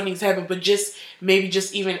this is what needs to happen, but just maybe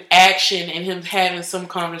just even action and him having some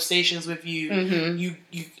conversations with you. You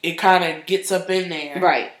it kind of gets up in there.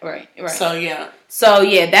 Right. So yeah,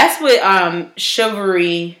 that's what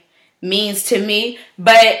chivalry means to me,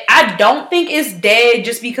 but I don't think it's dead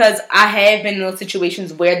just because I have been in those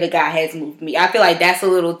situations where the guy has moved me. I feel like that's a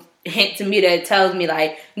little hint to me that tells me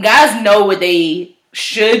like guys know what they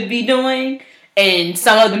should be doing, and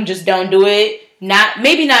some of them just don't do it.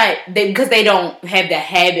 Maybe not because they don't have the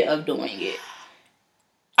habit of doing it.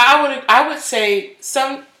 I would say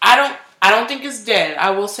some. I don't think it's dead. I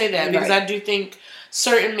will say that because I do think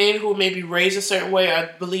certain men who maybe raised a certain way or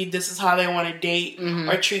believe this is how they want to date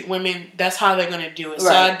or treat women, that's how they're going to do it. Right.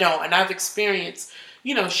 So I don't. And I've experienced,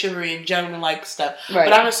 chivalry and gentleman-like stuff. Right.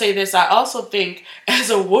 But I'm going to say this. I also think, as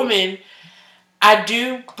a woman, I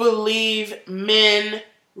do believe men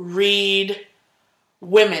read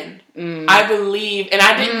women. I believe, and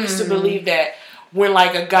I didn't used to believe that, when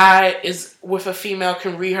like a guy is with a female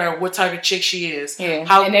can read her what type of chick she is. Yeah.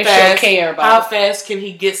 How fast can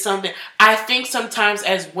he get something? I think sometimes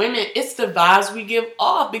as women it's the vibes we give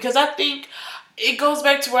off, because I think it goes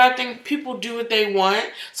back to where I think people do what they want.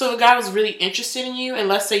 So if a guy was really interested in you and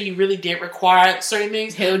let's say you really did require certain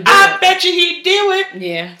things, I bet you he'd do it.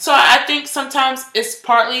 Yeah. So I think sometimes it's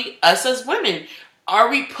partly us as women. are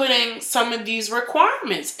we putting some of these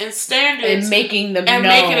requirements and standards and making them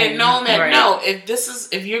making it known that no,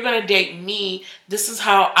 if you're gonna date me, this is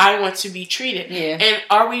how I want to be treated. Yeah. And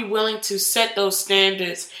are we willing to set those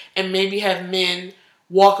standards and maybe have men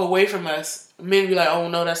walk away from us? Men be like, oh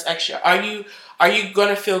no, that's extra. Are you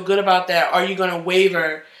gonna feel good about that? Are you gonna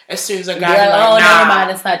waver as soon as a guy nah, never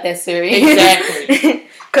mind, it's not that serious. Exactly.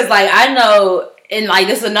 Because like I know. And, like,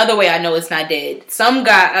 this is another way I know it's not dead. Some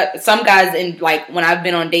guys, in like, when I've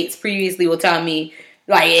been on dates previously will tell me,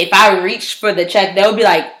 like, if I reach for the check, they'll be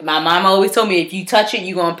like, my mom always told me, if you touch it,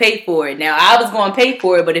 you're going to pay for it. Now, I was going to pay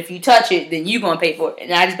for it, but if you touch it, then you're going to pay for it.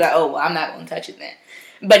 And I just be like, oh, well, I'm not going to touch it then.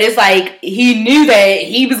 But it's like, he knew that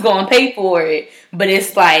he was going to pay for it. But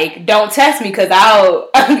it's like, don't test me because I'll...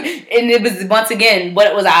 and it was, once again,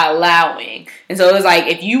 what was I allowing? And so it was like,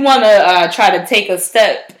 if you want to try to take a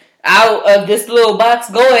step out of this little box,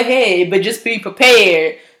 go ahead, but just be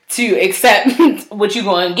prepared to accept what you're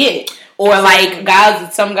going to get. Or like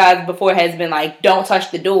some guys before has been like, don't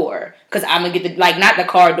touch the door because I'm gonna get the, like, not the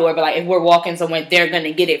car door, but like if we're walking somewhere, they're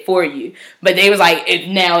gonna get it for you. But they was like,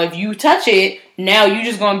 if you touch it, now you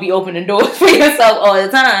just gonna be opening doors for yourself all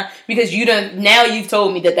the time because you've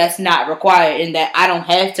told me that that's not required and that I don't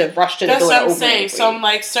have to rush to the door. That's what I'm saying. So I'm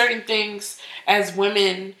like, certain things as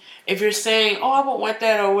women, if you're saying, oh, I don't want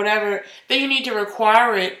that or whatever, then you need to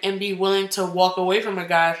require it and be willing to walk away from a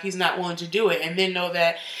guy if he's not willing to do it. And then know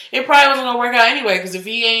that it probably wasn't going to work out anyway. Because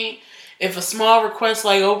if a small request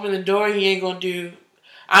like open the door, he ain't going to do,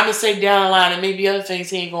 I'm going to say down the line, and maybe other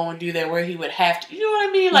things he ain't going to do that where he would have to. You know what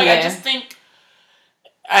I mean? Like, yeah. I just think,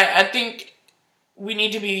 I think we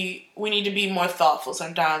need to be more thoughtful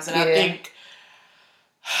sometimes. And yeah.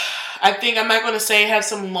 I think I'm not going to say have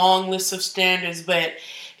some long list of standards, but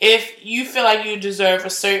if you feel like you deserve a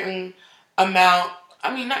certain amount,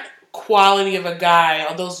 I mean, not quality of a guy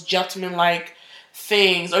or those gentleman-like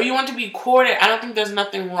things, or you want to be courted, I don't think there's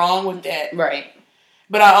nothing wrong with that. Right.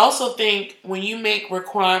 But I also think when you make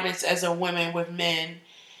requirements as a woman with men,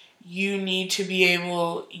 you need to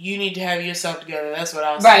have yourself together. That's what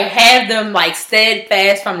I was saying. Right. Have them, like,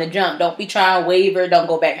 steadfast from the jump. Don't be trying to waver. Don't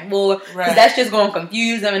go back and forth. Because that's just going to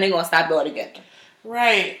confuse them and they're going to stop it altogether.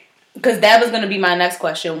 Right. Because that was going to be my next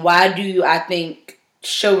question. Why do I think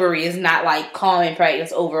chivalry is not, like, common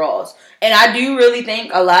practice overall? And I do really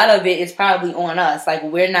think a lot of it is probably on us. Like,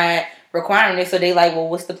 we're not requiring it, so they like, well,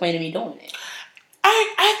 what's the point of me doing it?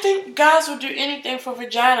 I think guys will do anything for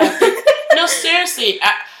vagina. No, seriously.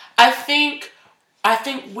 I think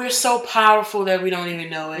we're so powerful that we don't even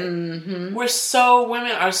know it. Mm-hmm.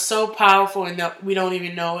 Women are so powerful and that we don't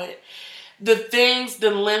even know it.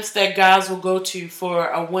 The lengths that guys will go to for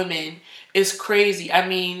a woman is crazy. I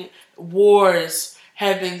mean, wars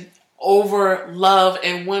have been over love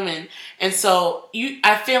and women. And so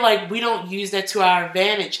I feel like we don't use that to our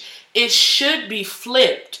advantage. It should be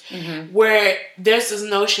flipped, mm-hmm. where there's this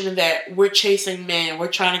notion that we're chasing men, we're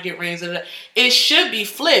trying to get rings. It should be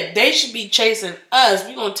flipped. They should be chasing us.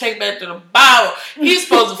 We're going to take back to the Bible. He's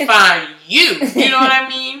supposed to find you. You know what I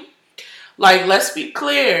mean? Like, let's be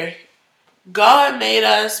clear. God made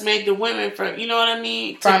the women from, you know what I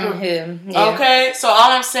mean? From him. Yeah. Okay? So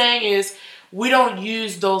all I'm saying is we don't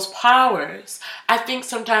use those powers. I think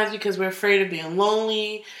sometimes because we're afraid of being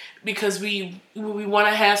lonely, because we want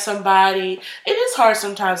to have somebody. It is hard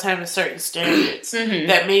sometimes having certain standards mm-hmm.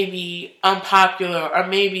 that may be unpopular or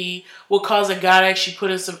maybe will cause a guy to actually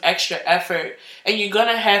put in some extra effort. And you're going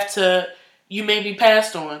to have to, you may be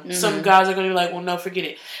passed on. Mm-hmm. Some guys are going to be like, well, no, forget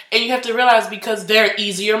it. And you have to realize because they're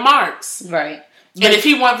easier marks. Right. And if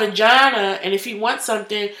he wants vagina and if he wants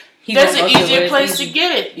something, there's an easier place to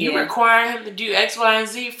get it. You require him to do X, Y, and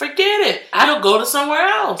Z. Forget it. I'll go to somewhere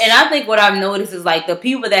else. And I think what I've noticed is like the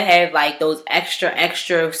people that have like those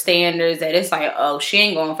extra standards that it's like, oh, she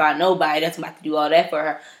ain't gonna find nobody that's about to do all that for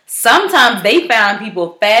her. Sometimes they find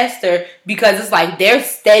people faster because it's like they're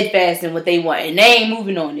steadfast in what they want and they ain't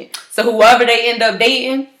moving on it. So whoever they end up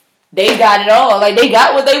dating, they got it all. Like, they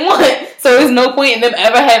got what they want. So there's no point in them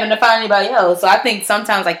ever having to find anybody else. So I think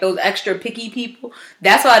sometimes, like, those extra picky people,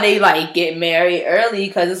 that's why they, like, get married early.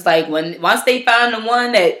 Because it's like, once they find the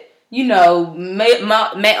one that, you know,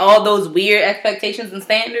 met all those weird expectations and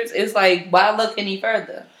standards, it's like, why look any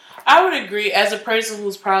further? I would agree. As a person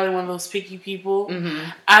who's probably one of those picky people,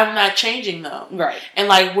 mm-hmm. I'm not changing, though. Right. And,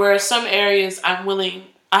 like, where some areas I'm willing...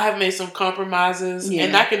 I have made some compromises,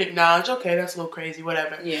 and I can acknowledge, okay, that's a little crazy,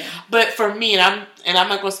 whatever. Yeah. But for me, and I'm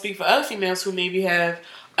not going to speak for other females who maybe have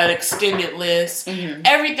an extended list. Mm-hmm.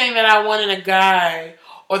 Everything that I want in a guy,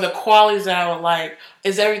 or the qualities that I would like,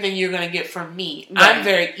 is everything you're going to get from me. Right. I'm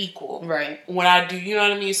very equal. Right. When I do, you know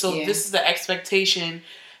what I mean? So this is the expectation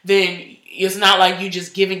then it's not like you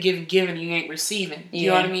just giving, and you ain't receiving. You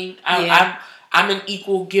know what I mean? I'm an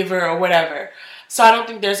equal giver or whatever. So I don't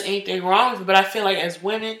think there's anything wrong with it. But I feel like as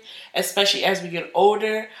women, especially as we get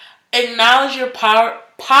older, acknowledge your power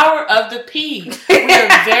of the P. We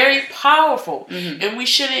are very powerful. And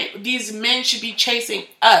these men should be chasing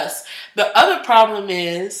us. The other problem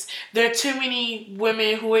is there are too many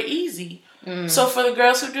women who are easy. So for the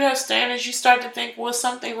girls who do have standards, you start to think, well,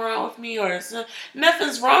 something wrong with me, or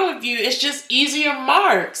nothing's wrong with you. It's just easier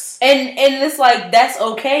marks. And it's like, that's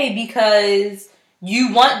okay because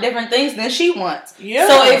you want different things than she wants. Yeah.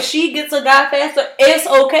 So if she gets a guy faster, it's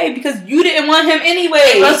okay because you didn't want him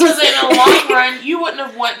anyway. Because in the long run, you wouldn't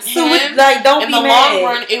have wanted him. Don't be mad. In the long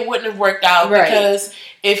run, it wouldn't have worked out. Right. Because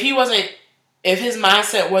if his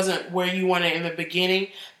mindset wasn't where you wanted in the beginning,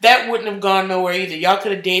 that wouldn't have gone nowhere either. Y'all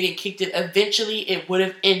could have dated and kicked it. Eventually, it would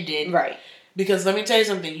have ended. Right. Because let me tell you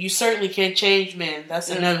something. You certainly can't change men.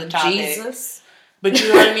 That's another topic. Jesus. But you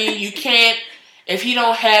know what I mean? You can't, if he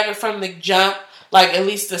don't have it from the jump, like at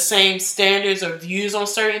least the same standards or views on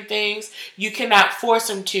certain things, you cannot force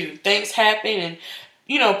him to. Things happen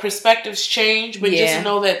and, perspectives change. But just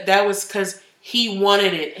know that was because he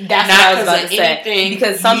wanted it. That's what I was about to say.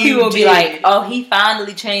 Because some people will be like, oh, he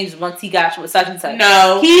finally changed once he got you with such and such.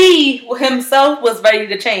 No. He himself was ready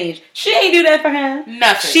to change. She ain't do that for him.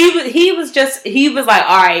 Nothing. He was like,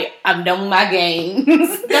 all right, I'm done with my games.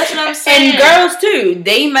 That's what I'm saying. And girls too,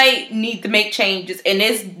 they might need to make changes. And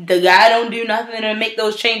the guy don't do nothing to make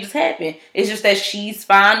those changes happen. It's just that she's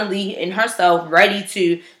finally in herself ready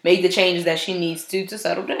to make the changes that she needs to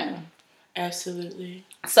settle down. Absolutely.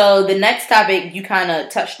 So the next topic you kind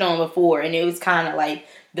of touched on before, and it was kind of like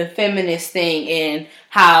the feminist thing and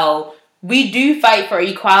how we do fight for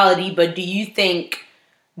equality, but do you think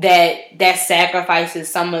that sacrifices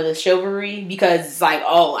some of the chivalry? Because it's like,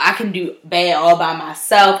 oh, I can do bad all by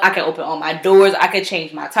myself. I can open all my doors. I can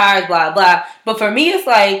change my tires, blah, blah. But for me, it's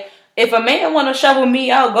like, if a man want to shovel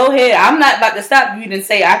me out, go ahead. I'm not about to stop you and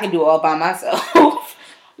say I can do it all by myself.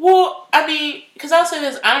 Well, I mean, because I'll say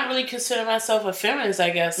this, I don't really consider myself a feminist, I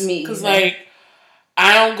guess. Me because, I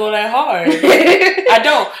don't go that hard. I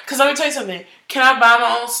don't. Because let me tell you something. Can I buy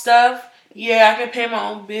my own stuff? Yeah, I can pay my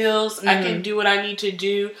own bills. Mm-hmm. I can do what I need to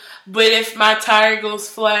do. But if my tire goes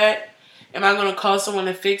flat, am I going to call someone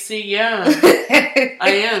to fix it? Yeah, I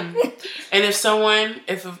am. And if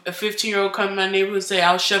a 15-year-old come in my neighborhood and say,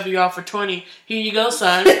 I'll shovel you off for 20, here you go,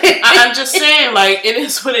 son. I'm just saying, it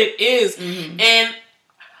is what it is. Mm-hmm. And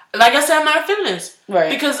like I said, I'm not a feminist. Right.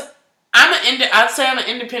 Because I'd say I'm an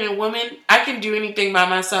independent woman. I can do anything by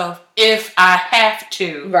myself if I have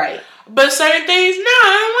to. Right. But certain things, no,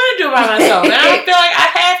 I don't want to do it by myself. And I don't feel like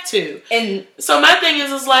I have to. And so my thing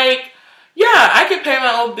is I can pay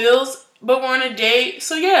my own bills, but we're on a date,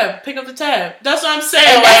 so yeah, pick up the tab. That's what I'm saying.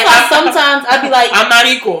 And that's why sometimes I'd be like, I'm not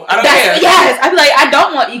equal. I don't care. Yes, I'd be like, I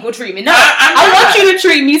don't want equal treatment. No, I want you to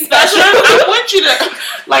treat me special. I want you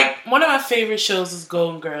to, one of my favorite shows is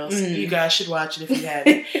Golden Girls. Mm. You guys should watch it if you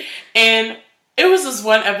haven't. And it was this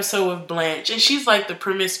one episode with Blanche, and she's the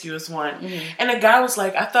promiscuous one. Mm-hmm. And the guy was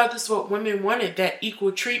like, I thought this is what women wanted, that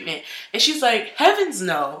equal treatment. And she's like, heavens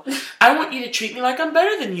no. I want you to treat me like I'm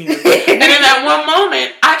better than you. And in that one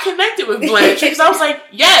moment, I connected with Blanche because I was like,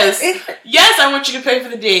 yes, I want you to pay for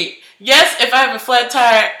the date. Yes, if I have a flat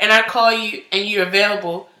tire and I call you and you're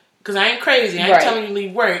available, because I ain't crazy. I ain't telling you to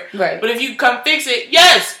leave work. Right. But if you come fix it,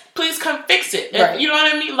 yes, please come fix it. Right. You know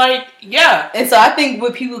what I mean? Yeah. And so I think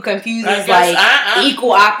what people confuse is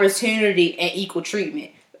equal opportunity and equal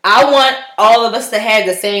treatment. I want all of us to have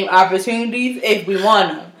the same opportunities if we want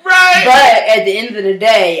them. Right. But at the end of the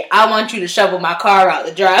day, I want you to shovel my car out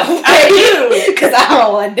the driveway. I do. Because I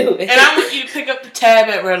don't want to do it. And I want you to pick up the tab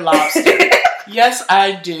at Red Lobster. Yes,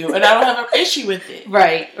 I do. And I don't have an issue with it.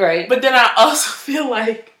 Right. But then I also feel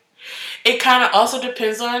like it kind of also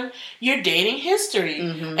depends on your dating history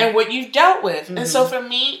and what you've dealt with. Mm-hmm. And so for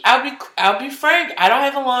me, I'll be frank. I don't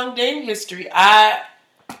have a long dating history.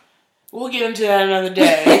 We'll get into that another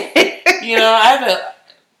day.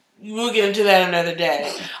 We'll get into that another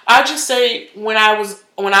day. I'll just say when I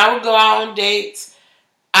would go out on dates,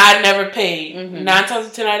 I never paid. Mm-hmm. 9 times out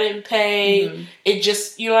of 10, I didn't pay. Mm-hmm. It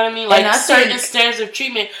just, you know what I mean? Certain standards of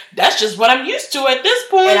treatment, that's just what I'm used to at this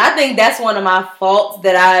point. And I think that's one of my faults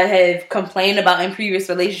that I have complained about in previous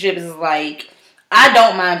relationships is I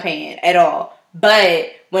don't mind paying at all.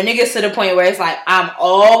 But when it gets to the point where it's I'm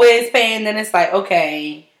always paying, then it's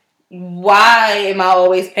okay, why am I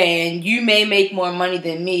always paying? You may make more money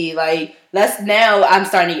than me. Now I'm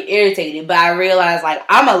starting to get irritated, but I realize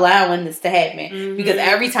I'm allowing this to happen because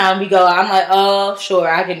every time we go, I'm oh, sure,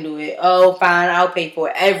 I can do it. Oh, fine, I'll pay for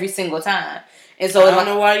it every single time. And so I don't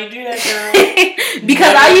know why you do that, girl.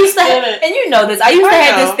 Because I used to have, and you know this, I used to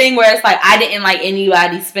have this thing where it's like I didn't like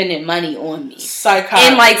anybody spending money on me. Psychotic.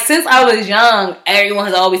 And like since I was young, everyone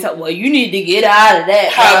has always said, well, you need to get out of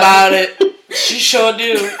that. How about it? She sure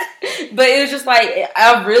do. But it was just like,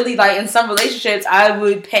 I really like, in some relationships, I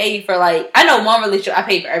would pay for like, I know one relationship, I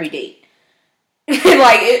paid for every date.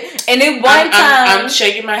 I'm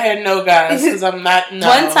shaking my head no, guys, because I'm not, no.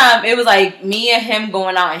 One time, it was like me and him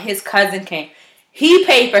going out and his cousin came. He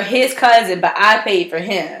paid for his cousin, but I paid for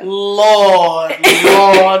him. Lord. And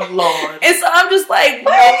so I'm just like,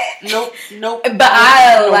 what? Nope. But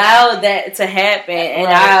I allowed that to happen, and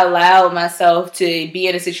I allowed myself to be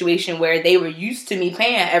in a situation where they were used to me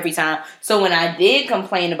paying every time. So when I did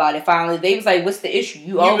complain about it, finally, they was like, what's the issue?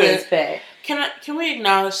 You always pay. Can we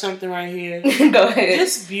acknowledge something right here? Go ahead.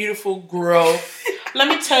 This beautiful growth. Let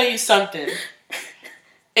me tell you something.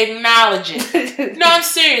 Acknowledge it. No, I'm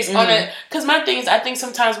serious on it. Because my thing is, I think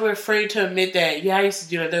sometimes we're afraid to admit that. Yeah, I used to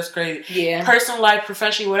do that. That's crazy. Yeah. Personal life,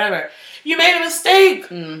 professionally, whatever. You made a mistake.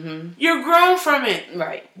 You're grown from it.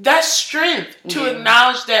 Right. That's strength to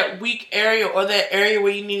acknowledge that weak area or that area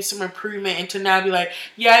where you need some improvement, and to now be like,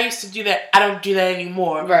 yeah, I used to do that. I don't do that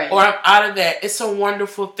anymore. Right. Or I'm out of that. It's a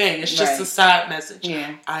wonderful thing. It's just a side message.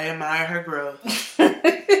 Yeah. I admire her growth.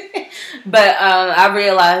 But I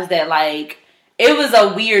realized that like it was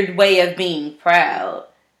a weird way of being proud.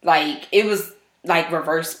 Like it was like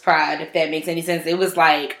reverse pride, if that makes any sense. It was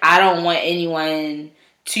like I don't want anyone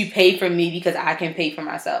to pay for me because I can pay for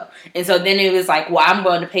myself. And so then it was like, well, I'm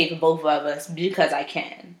going to pay for both of us because I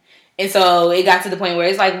can. And so it got to the point where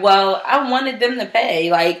it's like, well, I wanted them to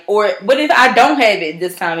pay. Like, or what if I don't have it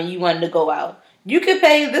this time and you wanted to go out? You could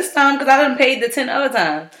pay this time because I done paid the 10 other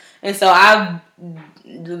times. And so I've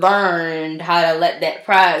learned how to let that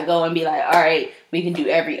pride go and be like, all right, we can do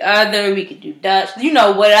every other, we can do Dutch, you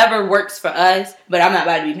know, whatever works for us, but I'm not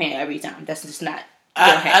about to be paying every time. That's just not.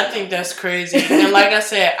 I think that's crazy. And like I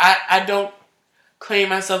said, I don't claim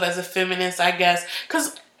myself as a feminist, I guess.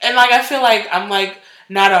 And like I feel like I'm like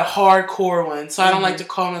not a hardcore one, so I don't like to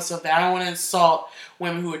call myself that. I don't want to insult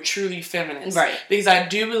women who are truly feminists. Right. Because I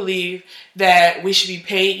do believe that we should be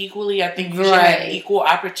paid equally. I think we should have equal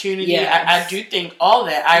opportunity. Yes. I do think all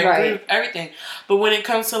that. I agree with everything. But when it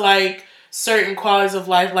comes to like certain qualities of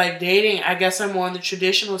life, like dating, I guess I'm more on the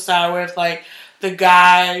traditional side where it's like the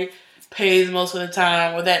guy pays most of the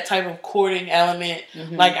time, or that type of courting element.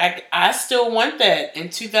 Like I still want that in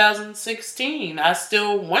 2016. I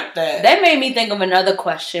still want that. That made me think of another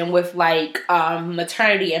question with like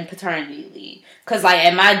maternity and paternity leave. Cause like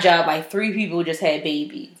at my job, like 3 people just had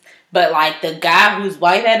babies. But like the guy whose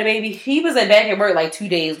wife had a baby, he was back at work like 2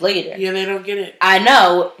 days later. Yeah, they don't get it. I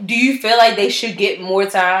know. Do you feel like they should get more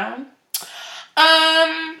time?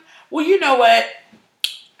 Well, you know what?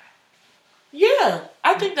 Yeah,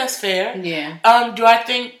 I think that's fair. Yeah.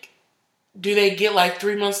 Do they get like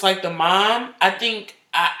 3 months like the mom? I think,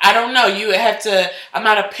 I don't know. You have to, I'm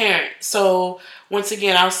not a parent. So once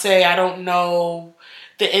again, I'll say I don't know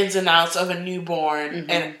the ins and outs of a newborn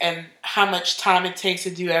and how much time it takes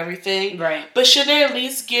to do everything. Right. But should they at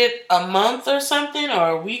least get a month or something, or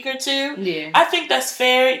a week or 2? Yeah. I think that's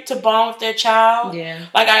fair to bond with their child. Yeah.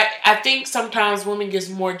 Like I think sometimes women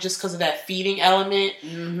get more just because of that feeding element,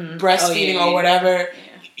 breastfeeding or whatever.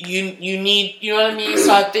 Yeah. You need, you know what I mean?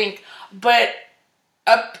 So I think, but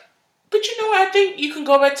you know what? I think you can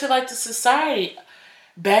go back to like the society.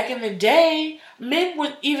 Back in the day, men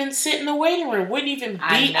would even sit in the waiting room, wouldn't even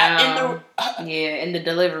be in the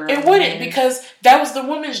delivery room. It wouldn't, because that was the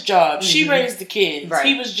woman's job. She raised the kids. Right.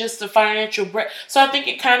 He was just the financial So I think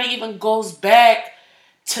it kind of even goes back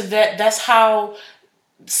to that. That's how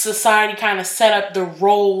society kind of set up the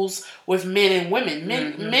roles with men and women.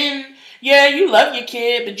 Men, yeah, you love your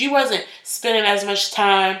kid, but you wasn't spending as much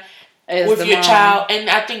time with your child. And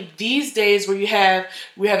I think these days where we have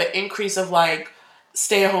an increase of like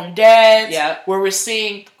stay-at-home dads, where we're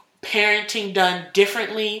seeing parenting done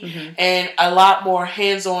differently and a lot more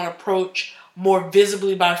hands-on approach, more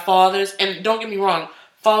visibly by fathers. And don't get me wrong,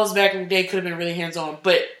 fathers back in the day could have been really hands-on,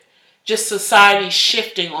 but just society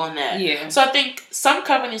shifting on that. Yeah. So I think some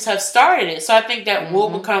companies have started it. So I think that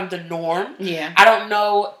will become the norm. Yeah. I don't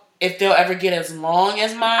know if they'll ever get as long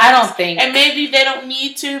as mine. I don't think. And maybe they don't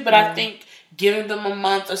need to, but I think giving them a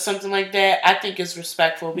month or something like that, I think is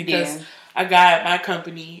respectful, because a guy at my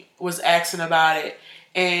company was asking about it,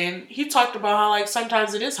 and he talked about how like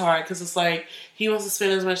sometimes it is hard because it's like he wants to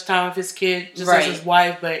spend as much time with his kid just as his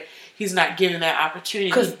wife, but he's not given that opportunity.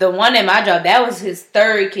 Because the one at my job, that was his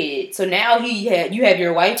third kid. So now you have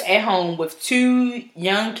your wife at home with 2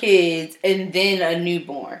 young kids and then a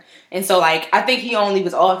newborn. And so, like, I think he only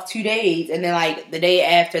was off 2 days. And then, like, the day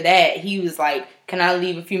after that, he was like, can I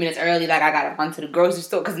leave a few minutes early? Like, I got to run to the grocery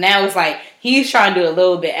store. Because now it's like, he's trying to do a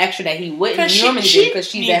little bit extra that he wouldn't normally do because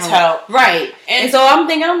she's at home. Help. Right. And so I'm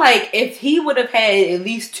like, if he would have had at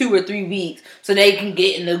least 2 or 3 weeks so they can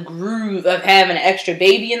get in the groove of having an extra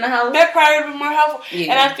baby in the house. That probably would be more helpful.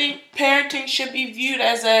 Yeah. And I think parenting should be viewed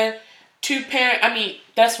as a 2-parent. I mean,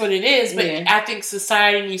 that's what it is. But I think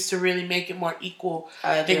society needs to really make it more equal.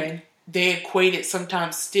 I agree. They equate it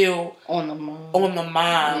sometimes still on the mom.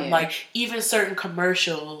 Yeah. Like, even certain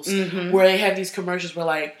commercials where they have these commercials where,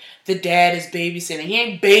 like, the dad is babysitting. He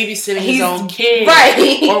ain't babysitting his own kid.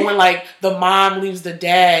 Right. Or when, like, the mom leaves the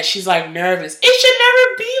dad, she's, like, nervous. It should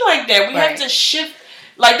never be like that. We have to shift.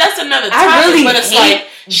 Like, that's another topic, but it's like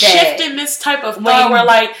shifting this type of thought where,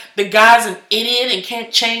 like, the guy's an idiot and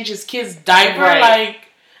can't change his kid's diaper. Right. Like,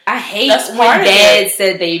 I hate when dad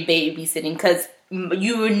said they babysitting, because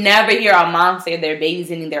you would never hear a mom say they're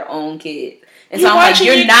babysitting their own kid. And so I'm like,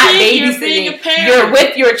 you're not babysitting. You're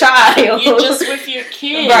with your child. You're just with your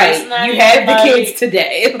kid. Right. You have the kids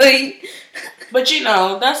today. Like, but, you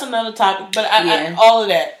know, that's another topic. But I, all of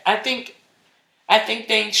that. I think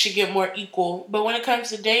things should get more equal. But when it comes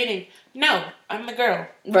to dating, no, I'm the girl.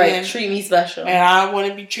 Right. Treat me special. And I want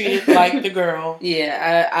to be treated like the girl.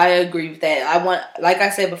 Yeah, I agree with that. I want, like I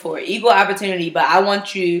said before, equal opportunity, but I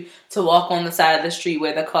want you to walk on the side of the street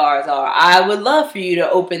where the cars are. I would love for you to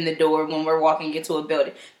open the door when we're walking into a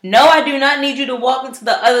building. No, I do not need you to walk into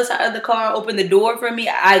the other side of the car and open the door for me.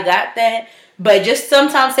 I got that. But just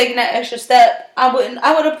sometimes taking that extra step, I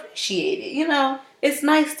would appreciate it, you know? It's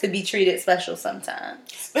nice to be treated special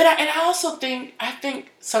sometimes. But I also think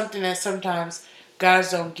something that sometimes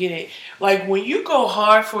guys don't get it. Like, when you go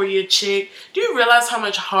hard for your chick, do you realize how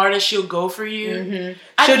much harder she'll go for you?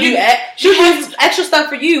 Mm-hmm. She'll do extra stuff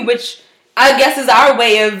for you, which I guess is our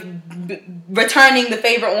way of returning the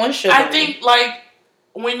favor on sugar. I think, like,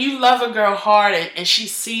 when you love a girl hard and she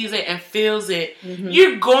sees it and feels it,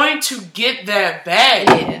 you're going to get that back.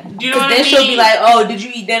 Yeah. Do you know what I mean? Then she'll be like, oh, did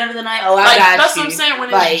you eat dinner tonight? Oh, I got that's you. That's what I'm saying.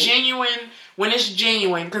 When it's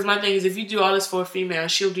genuine, because my thing is, if you do all this for a female,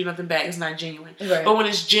 she'll do nothing back. It's not genuine. Right. But when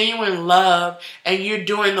it's genuine love and you're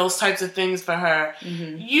doing those types of things for her,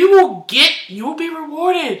 you will be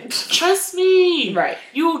rewarded. Trust me. Right.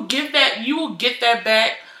 You will get that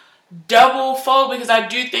back double fold, because I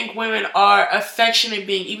do think women are affectionate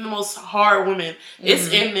being, even the most hard women. It's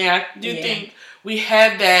in there. I do think we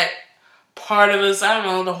have that part of us. I don't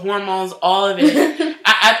know, the hormones, all of it.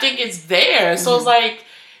 I think it's there. So it's like,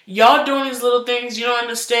 y'all doing these little things, you don't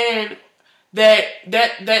understand that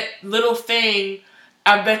little thing,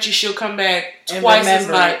 I bet you she'll come back twice as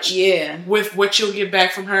much with what you'll get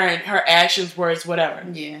back from her and her actions, words, whatever.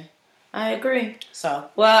 Yeah. I agree. So,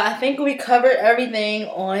 well, I think we covered everything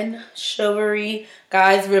on Chivalry.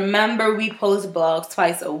 Guys, remember, we post blogs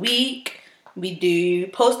twice a week. We do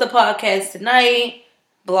post a podcast tonight,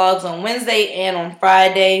 blogs on Wednesday and on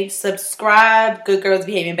Friday. Subscribe,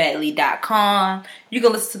 goodgirlsbehavingbadly.com. You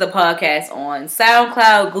can listen to the podcast on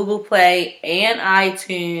SoundCloud, Google Play, and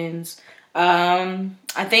iTunes.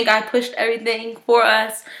 I think I pushed everything for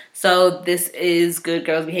us. So this is Good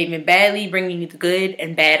Girls Behaving Badly, bringing you the good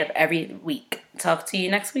and bad of every week. Talk to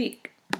you next week.